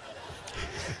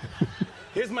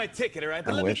 Here's my ticket, all right?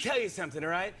 But let me tell you something, all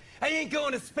right? I ain't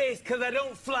going to space because I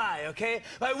don't fly, okay?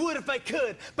 I would if I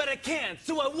could, but I can't,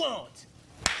 so I won't.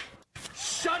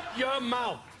 Shut your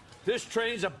mouth. This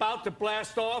train's about to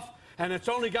blast off, and it's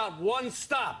only got one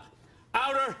stop.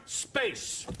 Outer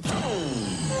space.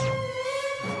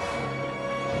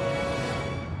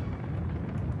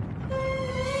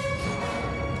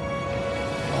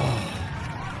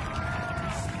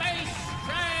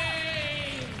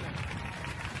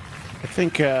 I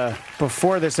think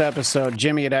before this episode,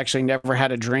 Jimmy had actually never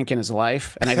had a drink in his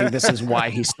life. And I think this is why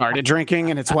he started drinking,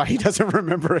 and it's why he doesn't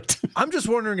remember it. I'm just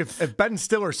wondering if Ben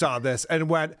Stiller saw this and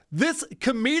went, this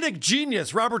comedic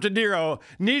genius, Robert De Niro,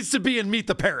 needs to be in Meet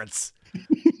the Parents.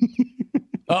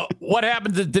 What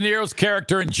happened to De Niro's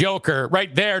character in Joker?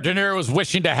 Right there, De Niro was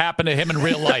wishing to happen to him in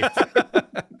real life.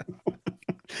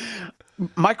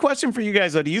 My question for you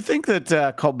guys, though, do you think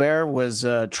that Colbert was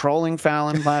trolling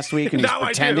Fallon last week and he's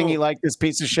pretending he liked this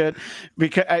piece of shit?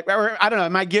 Because I don't know.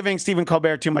 Am I giving Stephen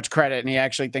Colbert too much credit and he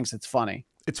actually thinks it's funny?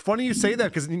 It's funny you say that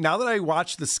because now that I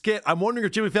watched the skit, I'm wondering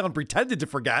if Jimmy Fallon pretended to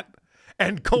forget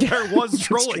and Colbert was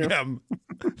trolling him.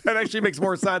 That actually makes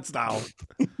more sense now.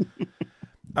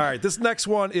 All right, this next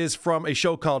one is from a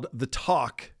show called The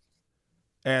Talk.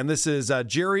 And this is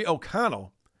Jerry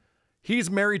O'Connell. He's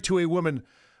married to a woman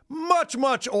much,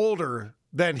 much older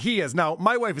than he is. Now,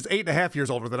 my wife is 8.5 years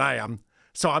older than I am,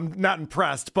 so I'm not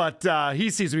impressed, but he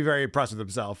seems to be very impressed with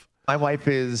himself. My wife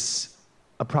is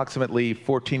approximately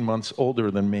 14 months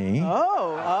older than me. That's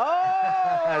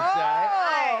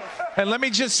right. And let me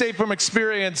just say from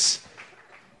experience,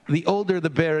 the older the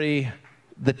berry,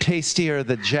 the tastier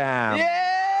the jam. Yay!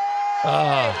 Wait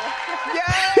a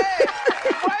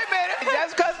minute.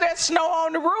 Just because there's snow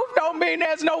on the roof don't mean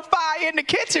there's no fire in the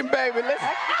kitchen, baby. Listen.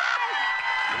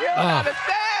 You don't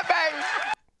understand, baby.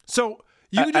 So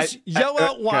you just yell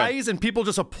out lies and people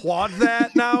just applaud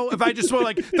that now? If I just went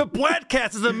like, the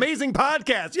Bladcast is an amazing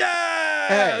podcast.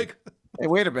 Yeah! Hey,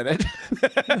 wait a minute.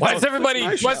 Why is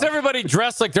everybody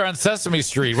dressed like they're on Sesame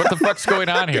Street? What the fuck's going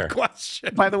on here?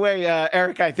 Question. By the way,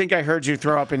 Eric, I think I heard you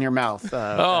throw up in your mouth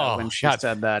when she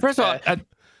said that. First of all,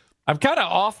 I'm kind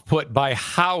of off-put by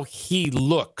how he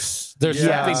looks. There's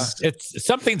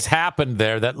something's happened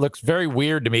there that looks very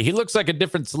weird to me. He looks like a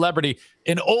different celebrity,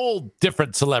 an old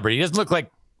different celebrity. He doesn't look like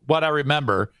what I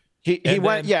remember. He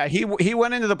went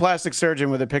into the plastic surgeon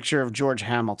with a picture of George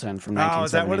Hamilton from 1979.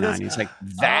 Is that what it is? He's like,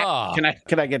 that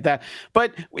can I get that?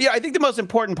 But yeah, I think the most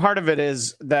important part of it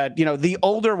is that, you know, the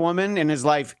older woman in his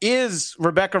life is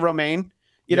Rebecca Romijn.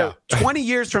 You know, 20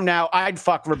 years from now, I'd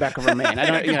fuck Rebecca Romijn.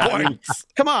 I don't, I mean,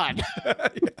 come on.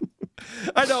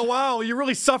 I know. Wow, you're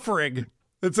really suffering.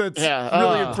 It's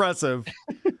really impressive.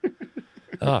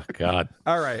 Oh God.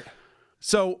 All right.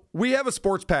 So we have a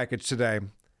sports package today.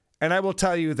 And I will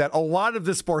tell you that a lot of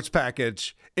this sports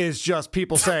package is just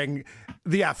people saying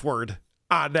the F word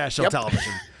on national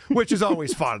television, which is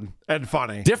always fun and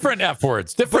funny. Different F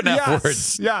words. F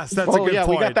words. Yes, that's a good point.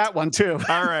 We got that one too.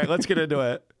 All right, let's get into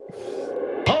it.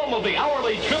 Home of the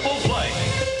hourly triple play.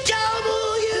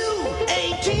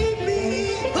 W-A-T-B.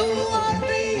 Who are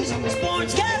these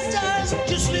sportscasters?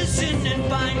 Just listen and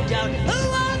find out. Who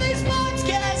are these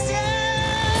sportscasters?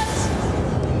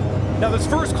 Now, this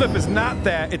first clip is not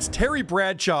that. It's Terry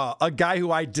Bradshaw, a guy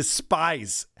who I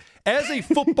despise. As a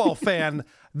football fan,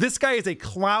 this guy is a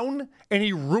clown, and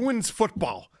he ruins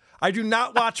football. I do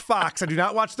not watch Fox. I do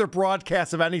not watch their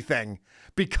broadcasts of anything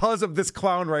because of this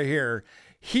clown right here.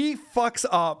 He fucks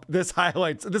up this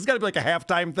highlights. This has got to be like a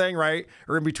halftime thing, right?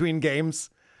 Or in between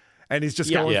games. And he's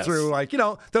just going through, like, you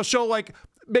know, they'll show like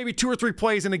maybe 2 or 3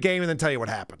 plays in a game and then tell you what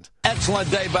happened. Excellent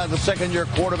day by the second-year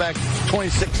quarterback,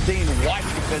 2016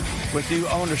 Washington, with new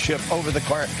ownership over the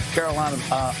Carolina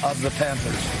of the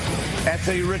Panthers.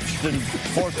 Anthony Richardson,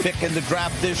 4th pick in the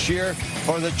draft this year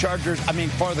for the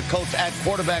for the Colts at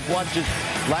quarterback. Watches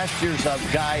last year's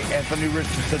guy, Anthony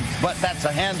Richardson, but that's a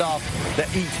handoff to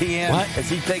ETN as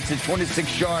he takes it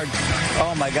 26 yards.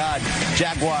 Oh, my God.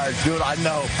 Jaguars, dude, I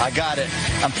know. I got it.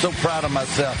 I'm so proud of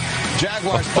myself.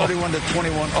 Jaguars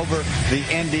 31-21 over the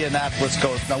Indianapolis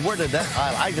Colts. Now, where did that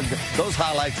highlight? Those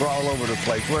highlights were all over the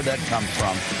place. Where'd that come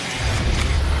from?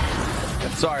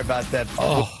 Sorry about that.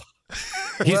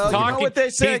 You know what they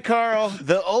say, Carl.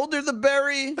 The older the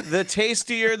berry, the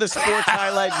tastier the sports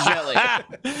highlight jelly.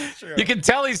 You can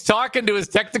tell he's talking to his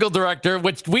technical director,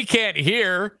 which we can't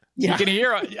hear. Yeah. You can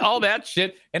hear all that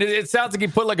shit. And it sounds like he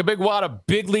put like a big wad of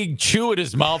Big League Chew in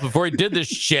his mouth before he did this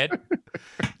shit.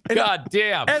 God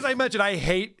damn. As I mentioned, I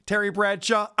hate Terry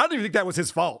Bradshaw. I don't even think that was his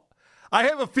fault. I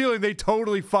have a feeling they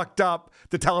totally fucked up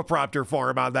the teleprompter for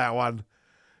him on that one.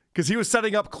 Because he was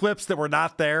setting up clips that were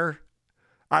not there.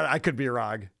 I could be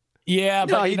wrong. Yeah,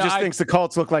 but he just thinks the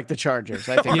Colts look like the Chargers.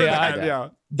 I think.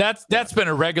 That's been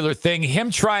a regular thing.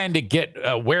 Him trying to get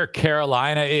where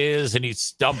Carolina is, and he's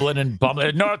stumbling and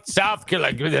bumbling. North, South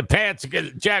Carolina, the Pants,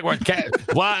 Jaguars.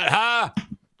 What? Huh?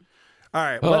 All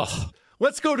right.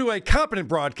 Let's go to a competent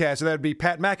broadcaster. That would be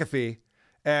Pat McAfee.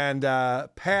 And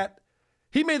Pat,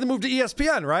 he made the move to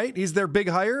ESPN, right? He's their big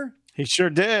hire. He sure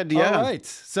did. Yeah. All right.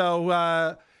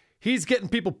 So he's getting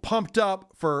people pumped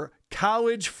up for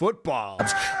college football.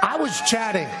 I was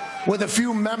chatting with a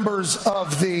few members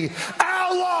of the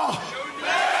Outlaw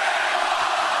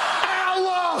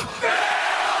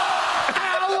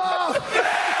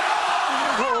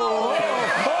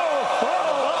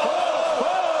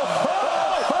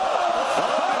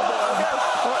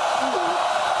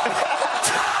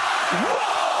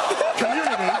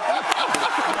community,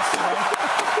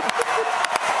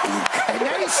 and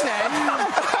they said,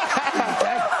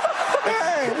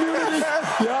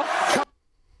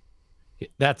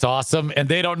 That's awesome, and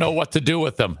they don't know what to do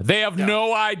with them. They have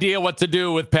no idea what to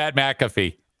do with Pat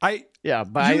McAfee. I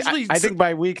think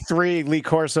by week 3, Lee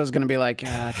Corso is going to be like,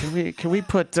 can we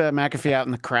put McAfee out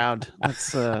in the crowd?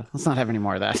 Let's not have any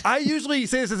more of that. I usually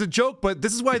say this as a joke, but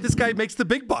this is why this guy makes the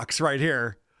big bucks right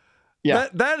here. Yeah,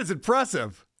 that is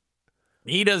impressive.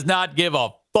 He does not give a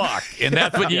fuck, and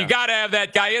that's what you got to have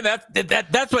that guy in.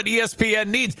 That's what ESPN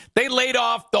needs. They laid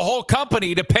off the whole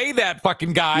company to pay that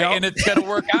fucking guy, and it's going to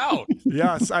work out.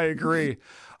 Yes, I agree.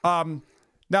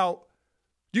 Now,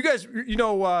 you guys, you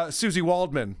know Susie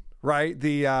Waldman, right?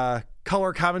 The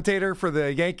color commentator for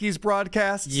the Yankees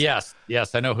broadcasts. Yes,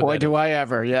 I know who. Boy, do I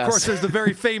ever! Yes. Of course, there's the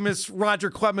very famous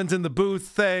Roger Clemens in the booth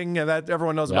thing, and that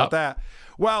everyone knows about that.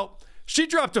 Well, she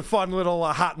dropped a fun little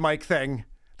hot mic thing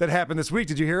that happened this week.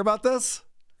 Did you hear about this?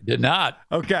 Did not.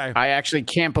 Okay. I actually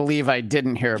can't believe I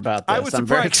didn't hear about this. I'm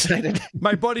very excited.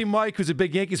 My buddy Mike, who's a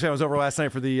big Yankees fan, was over last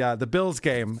night for the Bills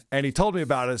game, and he told me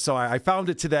about it, so I found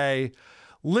it today.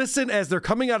 Listen as they're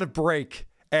coming out of break,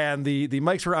 and the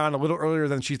mics were on a little earlier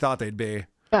than she thought they'd be.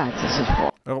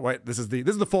 Oh, wait, this is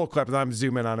the full clip, and I'm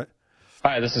zooming in on it.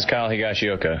 Hi, this is Kyle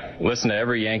Higashioka. Listen to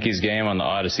every Yankees game on the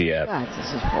Odyssey app. God,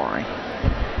 this is boring.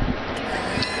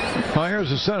 Well, here's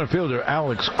the center fielder,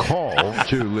 Alex Call,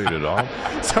 to lead it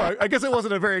off. So I guess it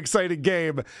wasn't a very exciting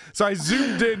game. So I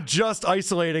zoomed in, just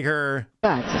isolating her.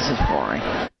 God, this is boring.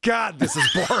 God, this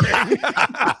is boring.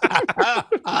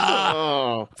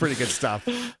 Oh, pretty good stuff.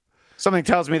 Something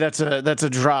tells me that's a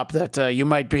drop that you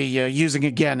might be using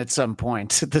again at some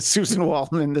point. The Susan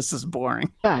Waldman, this is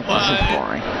boring. God, this is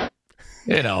boring.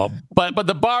 You know, but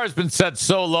the bar has been set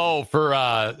so low for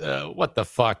what the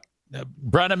fuck,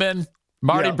 Brenneman,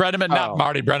 Marty Brenneman, not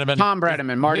Marty Brenneman, Tom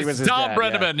Brenneman. Marty was his Tom dad,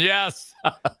 Brenneman. Yes,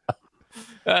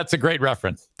 that's a great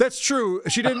reference. That's true.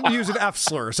 She didn't use an F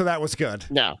slur, so that was good.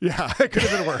 No, yeah, it could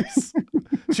have been worse.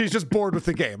 She's just bored with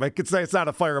the game. Like it's not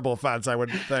a fireable offense, I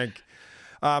wouldn't think.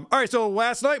 All right, so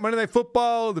last night, Monday Night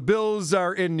Football, the Bills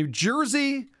are in New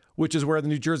Jersey, which is where the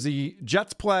New Jersey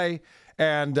Jets play.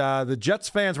 And the Jets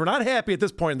fans were not happy at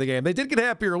this point in the game. They did get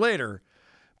happier later,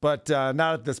 but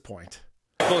not at this point.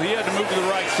 Well, he had to move to the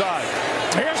right side.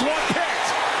 Here's one picked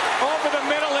over the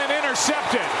middle and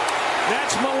intercepted.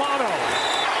 That's Milano.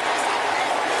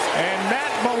 And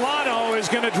Matt Milano is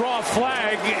going to draw a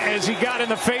flag as he got in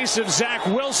the face of Zach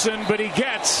Wilson, but he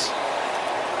gets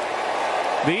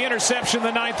the interception,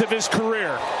 the 9th of his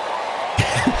career.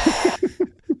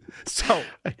 So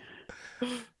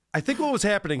I think what was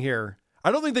happening here,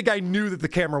 I don't think the guy knew that the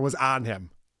camera was on him.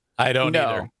 I don't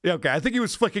either. Okay, I think he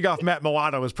was flicking off Matt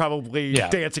Milano, was probably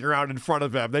dancing around in front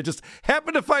of him. They just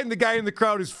happened to find the guy in the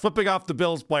crowd who's flipping off the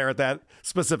Bills player at that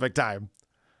specific time.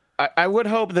 I would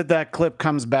hope that clip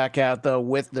comes back out, though,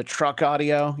 with the truck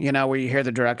audio, you know, where you hear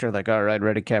the director like, all right,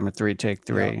 ready, camera 3, take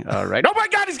 3. Yeah. All right. Oh, my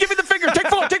God, he's giving the finger. Take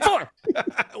 4, take 4.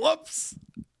 Whoops.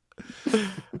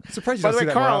 Surprised you By the don't see way,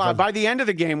 that Carl, more often. by the end of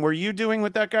the game, were you doing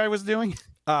what that guy was doing?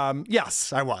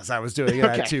 Yes, I was. I was doing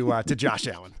it to Josh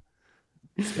Allen.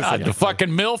 God, the fucking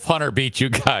MILF hunter beat you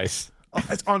guys. Oh,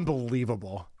 it's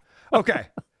unbelievable. Okay.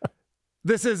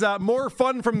 This is more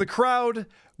fun from the crowd.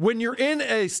 When you're in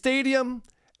a stadium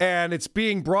and it's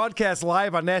being broadcast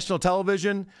live on national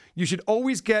television, you should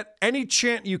always get any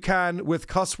chant you can with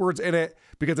cuss words in it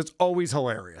because it's always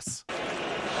hilarious.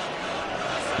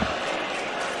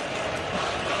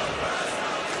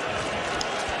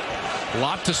 A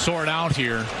lot to sort out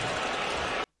here.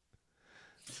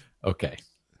 Okay.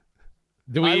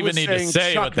 Do we even need to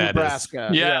say Chuck, what that Nebraska.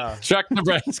 is? Yeah, Chuck,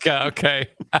 Nebraska. Okay.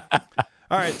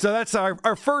 All right, so that's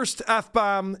our first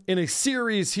F-bomb in a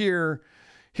series here.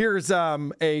 Here's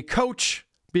a coach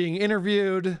being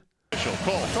interviewed. I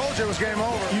told you it was game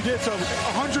over. You did so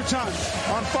 100 times.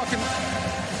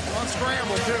 On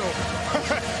scramble, too.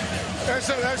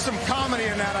 there's some comedy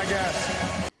in that, I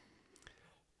guess.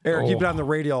 Eric, you've been on the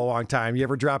radio a long time. You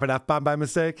ever drop an F-bomb by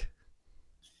mistake?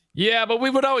 Yeah, but we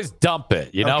would always dump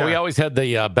it. You know, Okay. we always had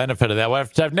the benefit of that.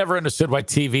 I've never understood why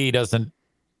TV doesn't,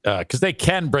 because they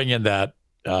can bring in that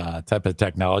type of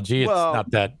technology.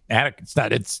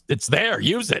 It's there.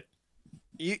 Use it.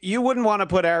 You wouldn't want to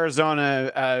put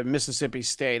Arizona, Mississippi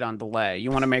State on delay.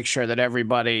 You want to make sure that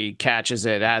everybody catches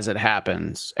it as it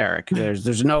happens, Eric.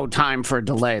 There's no time for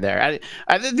delay there.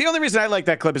 The only reason I like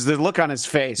that clip is the look on his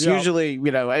face. Yeah. Usually, you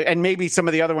know, and maybe some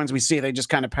of the other ones we see, they just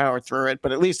kind of power through it.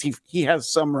 But at least he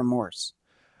has some remorse.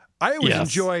 I always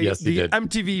enjoy the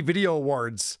MTV Video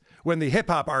Awards when the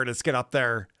hip-hop artists get up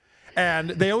there. And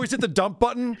they always hit the dump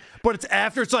button, but it's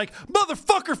after. It's like,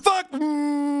 motherfucker, fuck.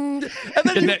 And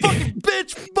then you fucking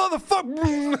bitch,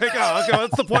 motherfucker. Like, oh, okay,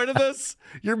 what's the point of this?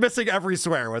 You're missing every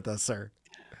swear with us, sir.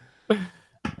 All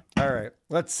right.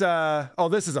 Let's,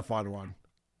 this is a fun one.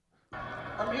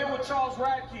 I'm here with Charles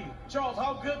Radke. Charles,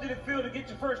 how good did it feel to get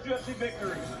your first UFC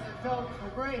victory? It felt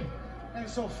great. And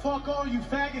so fuck all you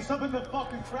faggots up in the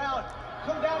fucking crowd.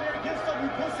 Come down here and get some, you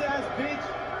pussy ass bitch.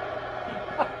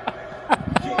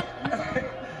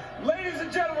 Ladies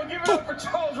and gentlemen, give it up for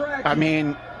Charles Radke. I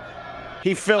mean,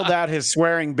 he filled out his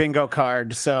swearing bingo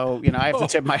card, so you know I have to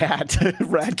tip my hat to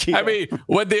Radke. I mean,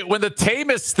 when the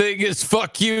tamest thing is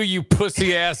 "fuck you, you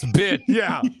pussy ass bitch."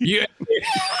 Yeah. Yeah.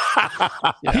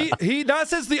 He not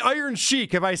since the Iron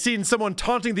Sheik have I seen someone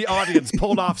taunting the audience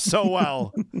pulled off so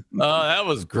well. Oh, that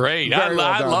was great. Very well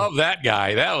I done. love that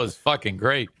guy. That was fucking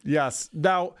great. Yes.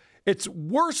 Now, it's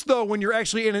worse, though, when you're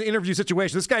actually in an interview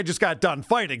situation. This guy just got done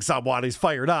fighting someone. He's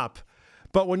fired up.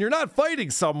 But when you're not fighting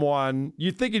someone,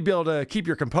 you'd think you'd be able to keep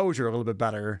your composure a little bit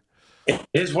better.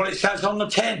 Here's what it says on the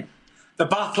tin. The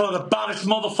battle of the baddest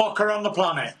motherfucker on the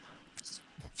planet.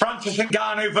 Francis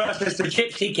Ngannou versus the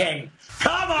Gypsy King.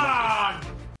 Come on!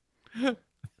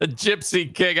 The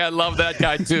Gypsy King. I love that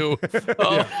guy, too.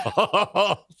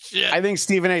 Oh, shit. I think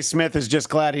Stephen A. Smith is just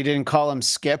glad he didn't call him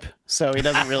Skip, so he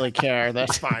doesn't really care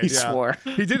that he swore.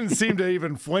 He didn't seem to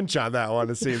even flinch on that one,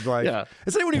 it seems like. Yeah.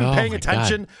 Is anyone even paying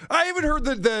attention? God. I haven't heard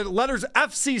the letters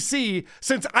FCC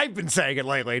since I've been saying it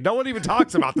lately. No one even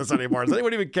talks about this anymore. Does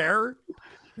anyone even care?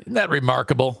 Isn't that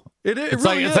remarkable? It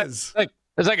really is.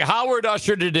 It's like Howard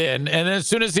ushered it in, and then as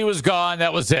soon as he was gone,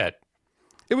 that was it.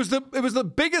 It was the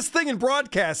biggest thing in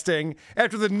broadcasting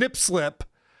after the nip slip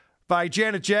by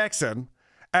Janet Jackson,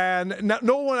 and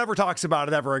no one ever talks about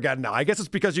it ever again now. I guess it's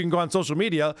because you can go on social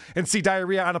media and see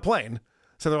diarrhea on a plane.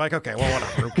 So they're like, okay, well,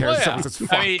 whatever. Who cares? Well,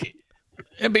 yeah. I mean,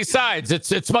 and besides,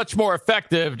 it's much more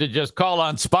effective to just call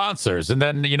on sponsors, and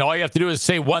then all you have to do is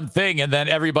say one thing, and then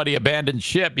everybody abandons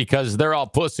ship because they're all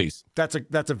pussies. That's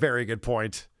a very good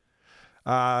point.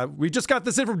 We just got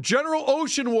this in from General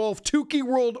Ocean Wolf, Tukey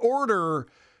World Order,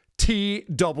 TWO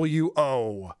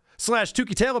 /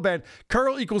 Tukey Taliban.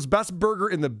 Carl equals best burger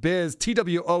in the biz.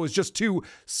 TWO is just too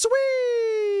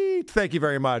sweet. Thank you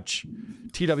very much.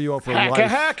 TWO for life.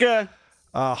 Hacka.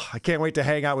 I can't wait to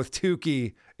hang out with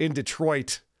Tukey in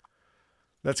Detroit.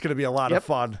 That's going to be a lot of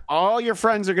fun. All your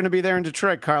friends are going to be there in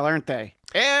Detroit, Carl, aren't they?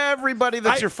 Everybody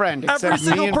that's your friend, every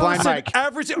except me and Blind Mike.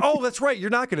 Oh, that's right.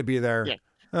 You're not going to be there. Yeah.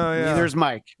 Oh, yeah. Neither's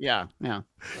Mike. Yeah.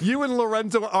 You and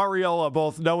Lorenzo Ariola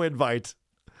both no invite.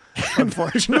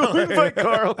 Unfortunately. No invite,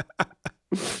 Carl.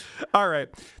 All right.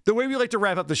 The way we like to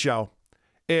wrap up the show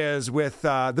is with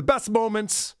the best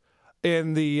moments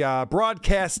in the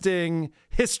broadcasting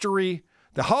history,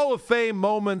 the Hall of Fame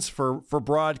moments for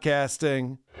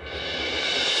broadcasting.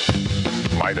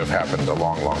 Might have happened a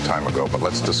long, long time ago, but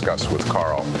let's discuss with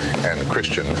Carl and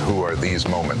Christian who are these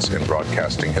moments in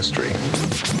broadcasting history.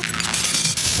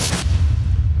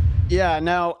 Yeah,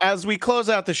 now, as we close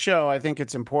out the show, I think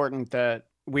it's important that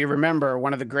we remember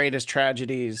one of the greatest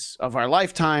tragedies of our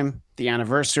lifetime, the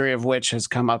anniversary of which has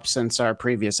come up since our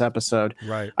previous episode.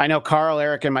 Right. I know Carl,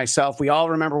 Eric, and myself, we all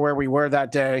remember where we were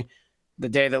that day, the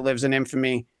day that lives in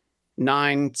infamy,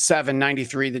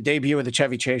 9/7/93, the debut of the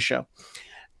Chevy Chase show.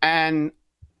 And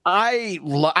I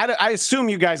assume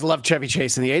you guys loved Chevy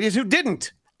Chase in the 80s. Who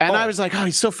didn't? And I was like, oh,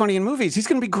 he's so funny in movies. He's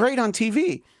going to be great on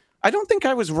TV. I don't think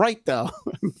I was right, though.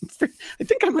 I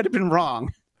think I might have been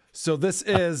wrong. So this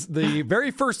is the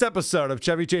very first episode of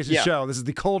Chevy Chase's show. This is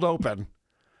the cold open.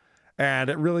 And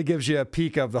it really gives you a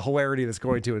peek of the hilarity that's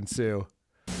going to ensue.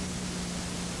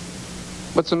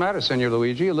 What's the matter, Senor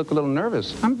Luigi? You look a little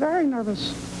nervous. I'm very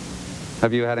nervous.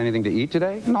 Have you had anything to eat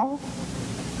today? No.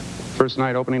 First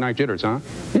night, opening night jitters, huh?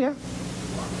 Yeah.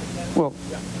 Well,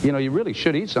 you really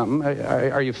should eat something.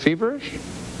 Are you feverish?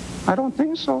 I don't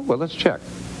think so. Well, let's check.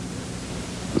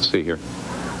 Let's see here.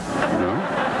 No?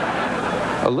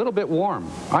 A little bit warm.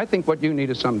 I think what you need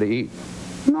is something to eat.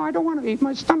 No, I don't want to eat.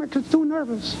 My stomach is too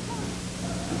nervous.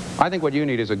 I think what you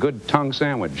need is a good tongue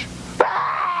sandwich.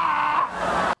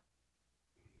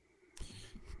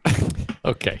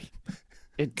 Okay.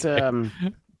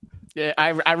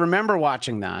 I remember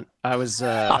watching that. I was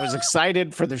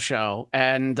excited for the show,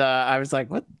 and I was like,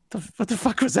 what the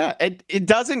fuck was that? It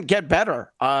doesn't get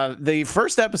better. The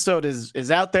first episode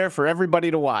is out there for everybody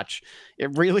to watch.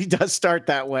 It really does start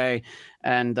that way,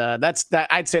 and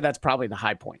I'd say that's probably the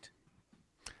high point.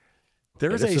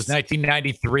 This is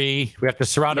 1993. We have to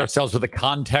surround ourselves with the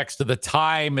context of the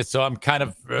time. So I'm kind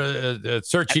of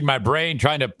searching my brain,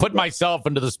 trying to put myself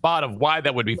into the spot of why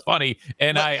that would be funny,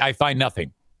 and I find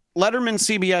nothing. Letterman's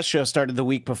CBS show started the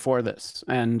week before this,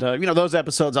 and those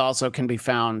episodes also can be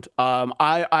found.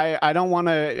 I don't want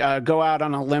to go out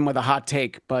on a limb with a hot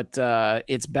take, but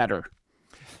it's better.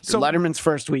 So Letterman's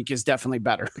first week is definitely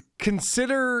better.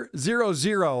 Consider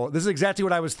 0-0. This is exactly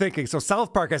what I was thinking. So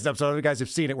South Park has an episode, you guys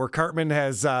have seen it, where Cartman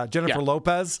has Jennifer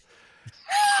Lopez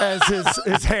as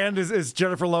his hand is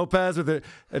Jennifer Lopez with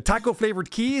a taco flavored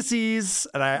kisses.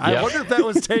 And I wonder if that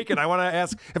was taken. I want to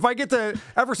ask, if I get to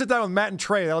ever sit down with Matt and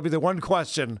Trey, that'll be the one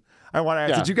question I want to ask.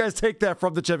 Yeah. Did you guys take that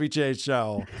from the Chevy Chase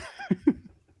show?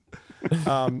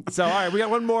 All right, we got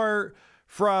one more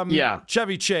from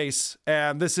Chevy Chase,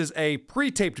 and this is a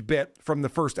pre-taped bit from the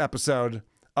first episode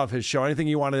of his show. Anything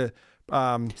you want to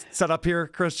set up here,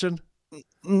 Christian?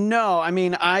 No, I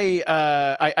mean,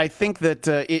 I think that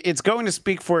it's going to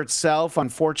speak for itself,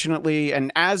 unfortunately.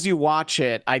 And as you watch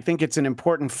it, I think it's an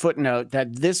important footnote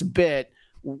that this bit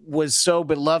was so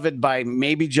beloved by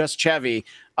maybe just Chevy.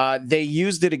 They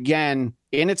used it again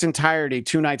in its entirety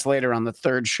 2 nights later on the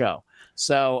third show.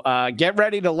 So get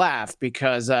ready to laugh,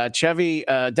 because Chevy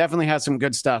definitely has some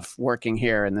good stuff working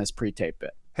here in this pre-tape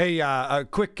bit. Hey, a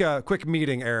quick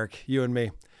meeting, Eric, you and me.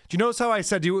 Do you notice how I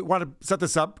said, do you want to set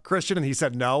this up, Christian? And he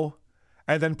said no.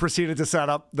 and then proceeded to set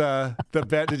up the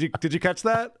bet. Did you catch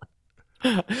that?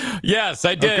 Yes,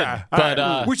 I did. Okay. But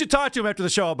right. We should talk to him after the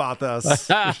show about this.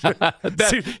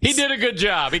 He did a good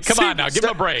job. Come on now, give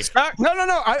him a break. No.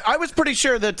 I was pretty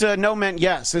sure that no meant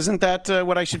yes. Isn't that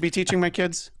what I should be teaching my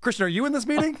kids? Christian, are you in this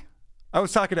meeting? I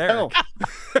was talking to Eric.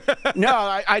 Oh. No,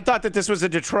 I thought that this was a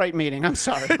Detroit meeting. I'm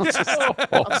sorry. No.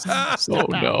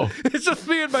 It's just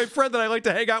me and my friend that I like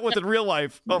to hang out with in real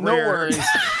life. No worries.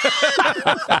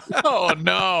 Oh,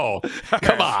 no.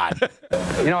 Come on.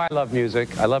 You know, I love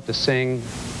music. I love to sing,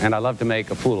 and I love to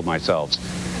make a fool of myself.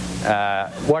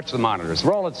 Watch the monitors.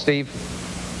 Roll it, Steve.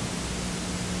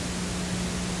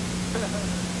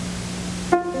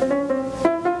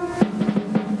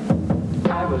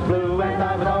 I was blue and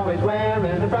I was always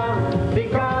wearing a brown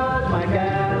because my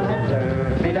gal had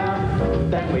turned me down.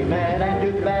 Then we met and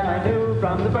you bet I knew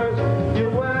from the first you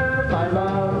were my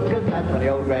love, 'cause that's when the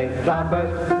old gray cloud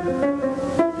burst.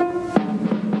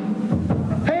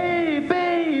 Hey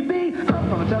baby, I'm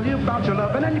gonna tell you about your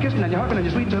loving and your kissing and your hugging and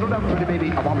your sweet little love, pretty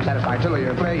baby. I won't be satisfied till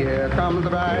you play. Here comes the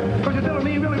bride. 'Cause you're telling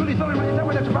me really, really silly when you tell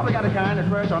me that you probably got a kind of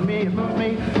crush on me. It moves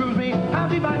me. How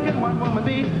deep I can one woman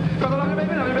be? 'Cause I love you,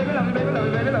 baby, love you, baby, love you, baby, love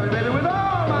you, baby, love you, baby, with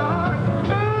all my heart.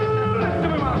 Ooh, listen to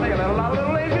me while I sing a little,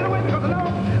 little lady, get away, 'cause I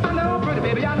know, pretty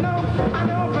baby, I know,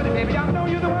 pretty baby, I know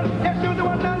you're the one. Yes, you're the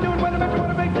one. I'm doing what I bet you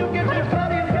want to make you get this.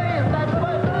 That's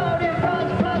what love is. You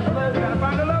gotta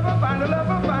find a lover, find a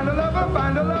lover, find a lover,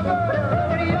 find a lover.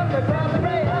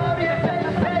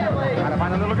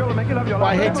 Well,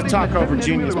 I hate to talk over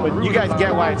Genius, but you guys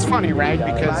get why it's funny, right?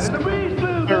 Because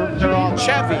they're all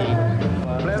Chevy.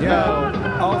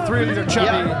 Yeah, all three of these are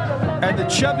Chevy, and the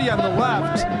Chevy on the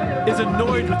left is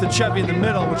annoyed with the Chevy in the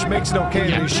middle, which makes it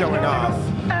okay that he's showing off.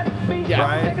 Yeah.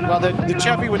 Right? Well, the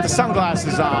Chevy with the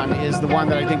sunglasses on is the one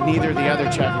that I think neither of the other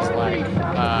Chevys like.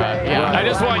 Yeah. I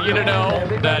just want you to know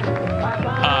that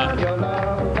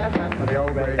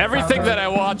everything that I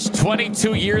watched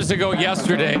 22 years ago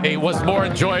yesterday was more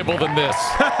enjoyable than this.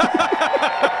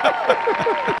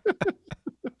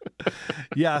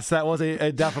 Yes, that was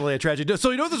definitely a tragedy.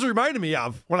 So you know what this reminded me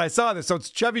of when I saw this? So it's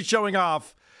Chevy showing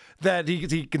off that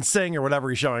he can sing or whatever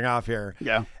he's showing off here.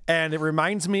 Yeah. And it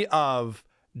reminds me of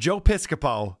Joe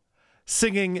Piscopo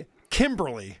singing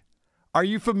Kimberly. Are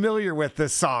you familiar with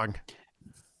this song?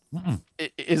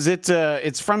 Is it?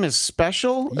 It's from his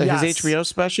special, Yes. his HBO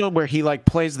special, where he like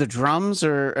plays the drums,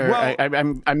 or Well,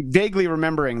 I'm vaguely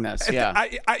remembering this. Yeah.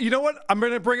 I you know what? I'm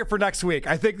going to bring it for next week.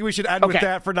 I think we should end with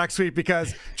that for next week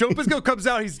because Joe Piscopo comes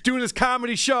out. He's doing his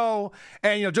comedy show,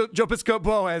 and you know Joe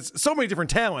Piscopo has so many different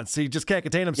talents. He just can't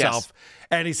contain himself. Yes.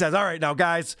 And he says, "All right, now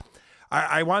guys,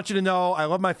 I want you to know I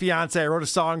love my fiance. I wrote a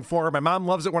song for her. My mom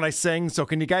loves it when I sing. So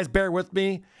can you guys bear with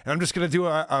me? And I'm just going to do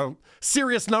a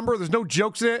serious number. There's no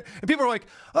jokes in it." And people are like,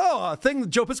 "Oh, a thing that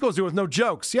Joe Piscopo's doing with no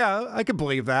jokes." Yeah, I can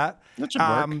believe that. That should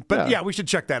work. But yeah, we should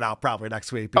check that out probably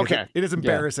next week. Because Okay. it is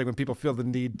embarrassing when people feel the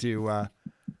need to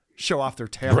show off their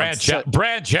talents.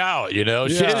 Branch out, you know.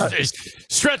 Yeah.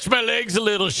 Stretch my legs a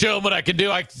little, show them what I can do.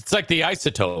 It's like the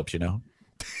Isotopes, you know.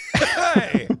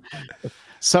 Hey.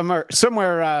 Somewhere,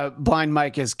 Blind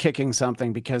Mike is kicking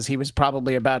something because he was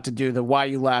probably about to do the "Why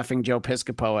You Laughing" Joe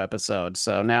Piscopo episode.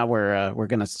 So now we're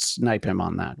gonna snipe him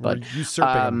on that. But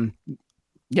usurping him.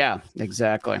 Yeah,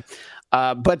 exactly.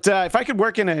 But if I could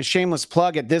work in a shameless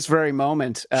plug at this very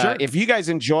moment, Sure. if you guys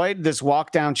enjoyed this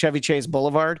walk down Chevy Chase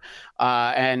Boulevard,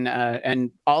 and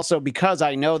also because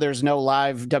I know there's no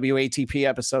live WATP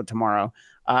episode tomorrow,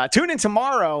 tune in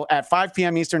tomorrow at 5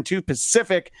 p.m. Eastern, 2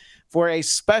 Pacific, for a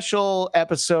special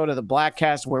episode of the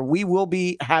Blackcast where we will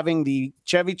be having the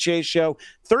Chevy Chase Show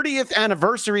 30th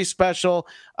anniversary special.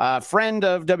 Friend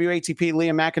of WATP,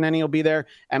 Liam McEnany, will be there.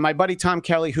 And my buddy Tom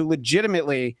Kelly, who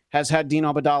legitimately has had Dean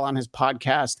Obadal on his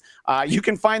podcast. You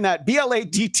can find that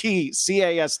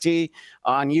BLADTCAST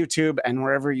on YouTube and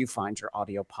wherever you find your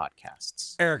audio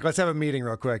podcasts. Eric, let's have a meeting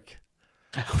real quick.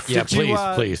 Yeah,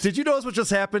 please. Did you notice what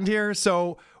just happened here?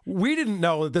 So we didn't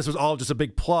know that this was all just a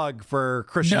big plug for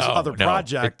Christian's other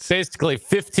project. It's basically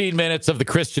 15 minutes of the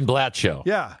Christian Blatt Show.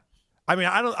 Yeah. I mean,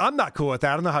 I'm not cool with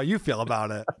that. I don't know how you feel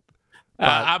about it.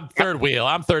 I'm third wheel.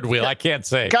 I can't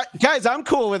say. Guys, I'm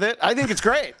cool with it. I think it's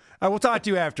great. We'll talk to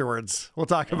you afterwards. We'll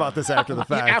talk about this after the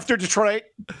fact. After Detroit.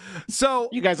 So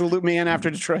you guys will loop me in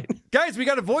after Detroit. Guys, we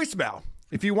got a voicemail.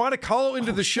 If you want to call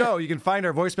into the show, you can find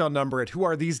our voicemail number at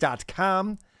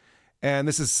whoarethese.com. And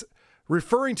this is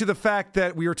referring to the fact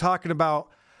that we were talking about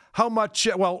how much,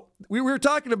 we were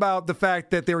talking about the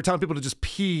fact that they were telling people to just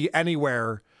pee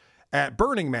anywhere at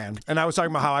Burning Man. And I was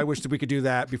talking about how I wish that we could do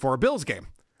that before a Bills game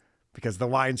because the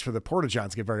lines for the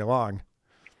Porta-Johns get very long.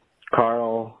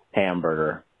 Carl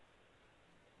Hamburger.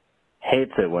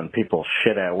 hates it when people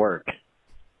shit at work.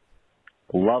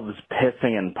 Loves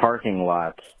pissing in parking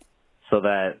lots so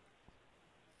that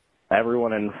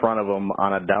everyone in front of him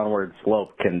on a downward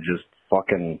slope can just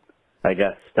fucking, I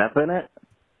guess, step in it.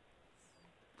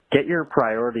 Get your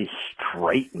priorities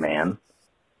straight, man.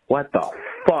 What the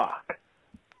fuck?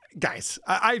 Guys,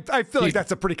 I feel like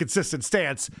that's a pretty consistent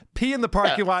stance. Pee in the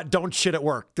parking lot, don't shit at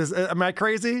work. Am I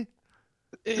crazy?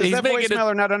 Does that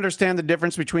voicemailer not understand the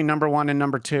difference between number 1 and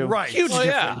number 2? Right. Huge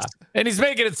difference. And he's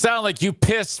making it sound like you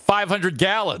piss 500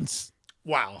 gallons.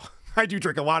 Wow. I do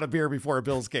drink a lot of beer before a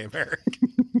Bills game, Eric.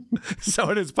 So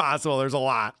it is possible. There's a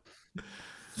lot.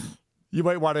 You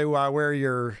might want to wear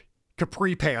your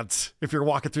capri pants if you're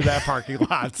walking through that parking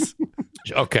lot.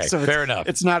 Okay, so fair enough.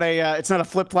 It's not a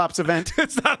flip-flops event.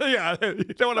 It's not. Yeah, you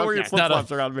don't want to wear your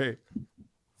flip-flops around me.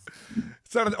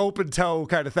 It's not an open toe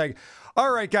kind of thing.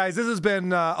 All right, guys, this has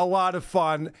been a lot of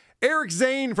fun. Eric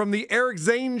Zane from the Eric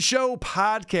Zane Show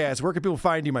podcast. Where can people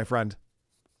find you, my friend?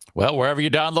 Well, wherever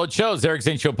you download shows, Eric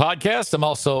Zane Show podcast. I'm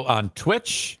also on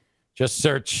Twitch. Just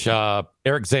search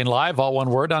Eric Zane Live, all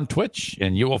one word, on Twitch,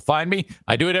 and you will find me.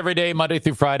 I do it every day, Monday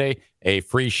through Friday, a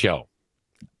free show.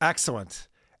 Excellent.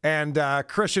 And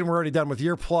Christian, we're already done with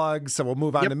your plugs, so we'll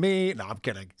move on to me. No, I'm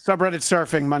kidding. Subreddit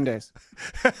surfing Mondays.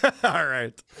 All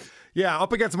right. Yeah,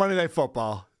 up against Monday Night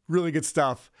Football. Really good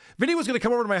stuff. Vinny was going to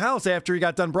come over to my house after he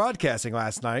got done broadcasting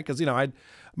last night because, I had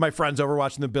my friends over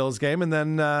watching the Bills game, and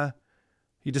then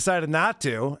he decided not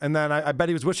to. And then I bet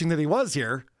he was wishing that he was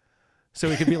here so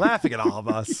he could be laughing at all of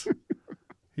us.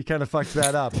 He kind of fucked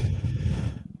that up.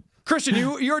 Christian,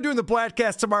 you're doing the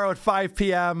Bladcast tomorrow at 5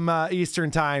 p.m.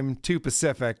 Eastern Time, 2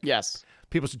 Pacific. Yes.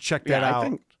 People should check that out. I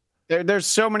think there's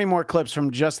so many more clips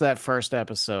from just that first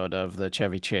episode of the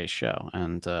Chevy Chase show,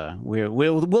 and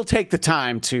we'll take the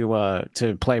time to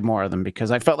play more of them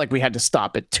because I felt like we had to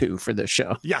stop at 2 for this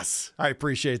show. Yes, I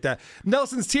appreciate that.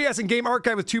 Nelson's TS and Game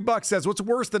Archive with $2 says, "What's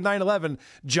worse than 9/11?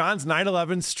 John's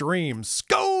 9/11 stream."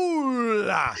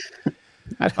 Skol!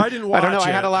 I didn't watch it. I don't know.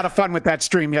 I had a lot of fun with that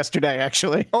stream yesterday,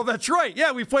 actually. Oh, that's right.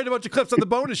 Yeah, we played a bunch of clips on the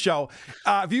bonus show.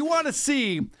 If you want to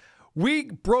see, we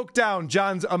broke down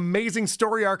John's amazing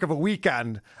story arc of a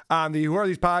weekend on the Who Are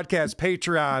These Podcasts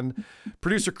Patreon.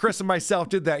 Producer Chris and myself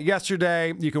did that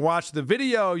yesterday. You can watch the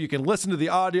video. You can listen to the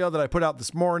audio that I put out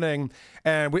this morning.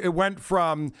 And it went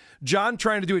from John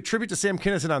trying to do a tribute to Sam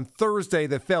Kinison on Thursday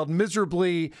that failed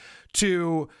miserably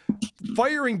to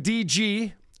firing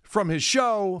DG from his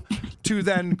show to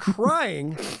then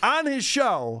crying on his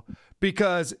show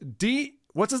because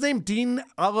what's his name? Dean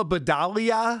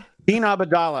Abadallah? Dean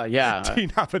Abadallah, yeah. Dean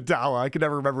Abadallah. I can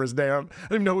never remember his name. I don't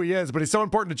even know who he is, but he's so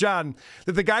important to John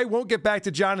that the guy won't get back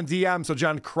to John in DM, so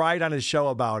John cried on his show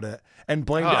about it and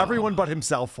blamed everyone but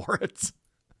himself for it.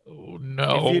 Oh,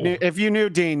 no. If you knew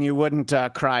Dean, you wouldn't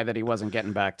cry that he wasn't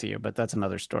getting back to you, but that's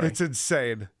another story. It's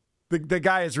insane. The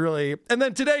guy is really... And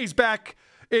then today he's back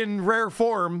in rare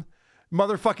form,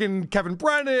 motherfucking Kevin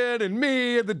Brennan and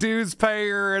me and the dues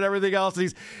payer and everything else.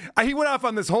 And he went off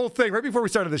on this whole thing right before we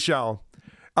started the show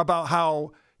about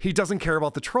how he doesn't care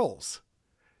about the trolls.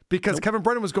 Because Kevin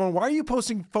Brennan was going, why are you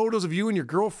posting photos of you and your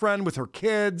girlfriend with her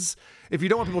kids? If you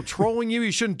don't want people trolling you,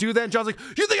 you shouldn't do that. And John's like,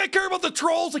 you think I care about the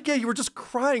trolls? Like, yeah, you were just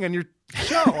crying on your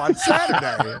show on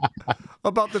Saturday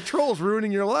about the trolls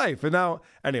ruining your life. And now,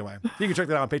 anyway, you can check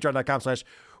that out on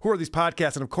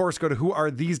patreon.com/whoarethesespodcasts. And of course, go to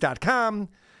whoarethese.com.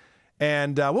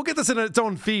 And we'll get this in its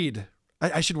own feed.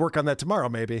 I should work on that tomorrow,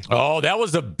 maybe. Oh, that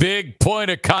was a big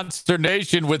point of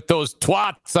consternation with those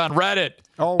twats on Reddit.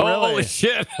 Oh, really? Holy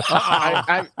shit.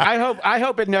 I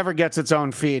hope it never gets its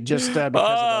own feed just because of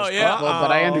those people.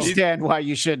 But I understand why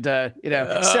you should,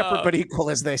 separate but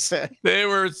equal, as they say. They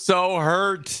were so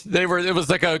hurt. It was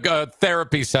like a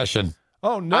therapy session.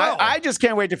 Oh, no. I just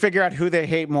can't wait to figure out who they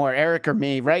hate more, Eric or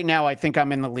me. Right now, I think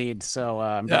I'm in the lead. So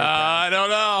I don't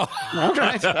know. All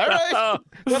right.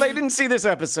 Well, they didn't see this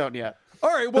episode yet. All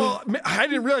right, well, I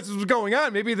didn't realize this was going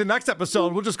on. Maybe the next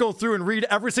episode, we'll just go through and read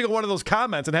every single one of those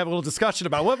comments and have a little discussion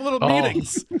about it. We'll have little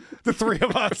meetings, the three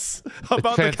of us,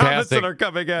 about the comments that are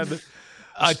coming in.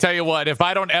 I tell you what, if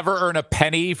I don't ever earn a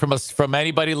penny from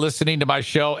anybody listening to my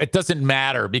show, it doesn't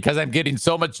matter because I'm getting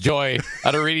so much joy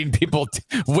out of reading people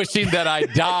wishing that I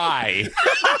die.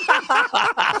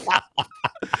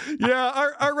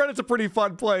 Yeah, our Reddit's a pretty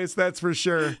fun place, that's for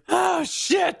sure. Oh,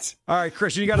 shit. All right,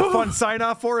 Christian, you got a fun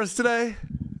sign-off for us today?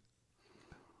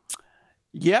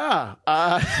 Yeah.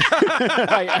 The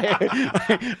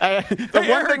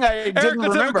one thing I didn't remember.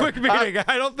 Let's have a quick meeting.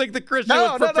 I don't think the Christian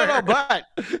was prepared. No,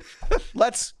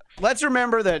 but let's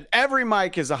remember that every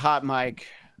mic is a hot mic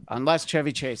unless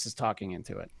Chevy Chase is talking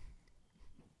into it.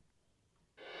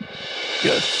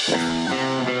 Good.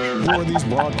 Who are these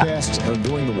broadcasts are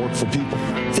doing the work for people?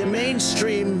 The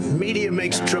mainstream media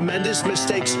makes tremendous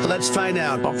mistakes. Let's find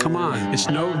out. Oh, come on. It's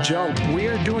no joke. We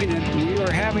are doing it. We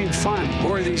are having fun.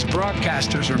 Or these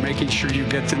broadcasters are making sure you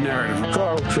get the narrative.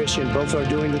 Carl and Christian both are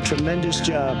doing a tremendous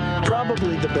job.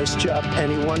 Probably the best job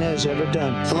anyone has ever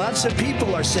done. Lots of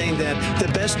people are saying that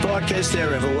the best broadcast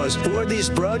there ever was. Who are these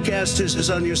broadcasters is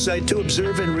on your site to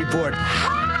observe and report.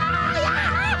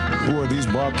 Who are these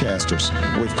broadcasters?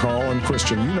 With Carl and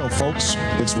Christian, you know, folks,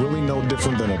 it's really no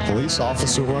different than a police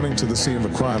officer running to the scene of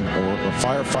a crime or a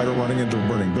firefighter running into a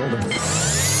burning building.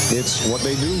 It's what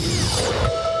they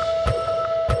do.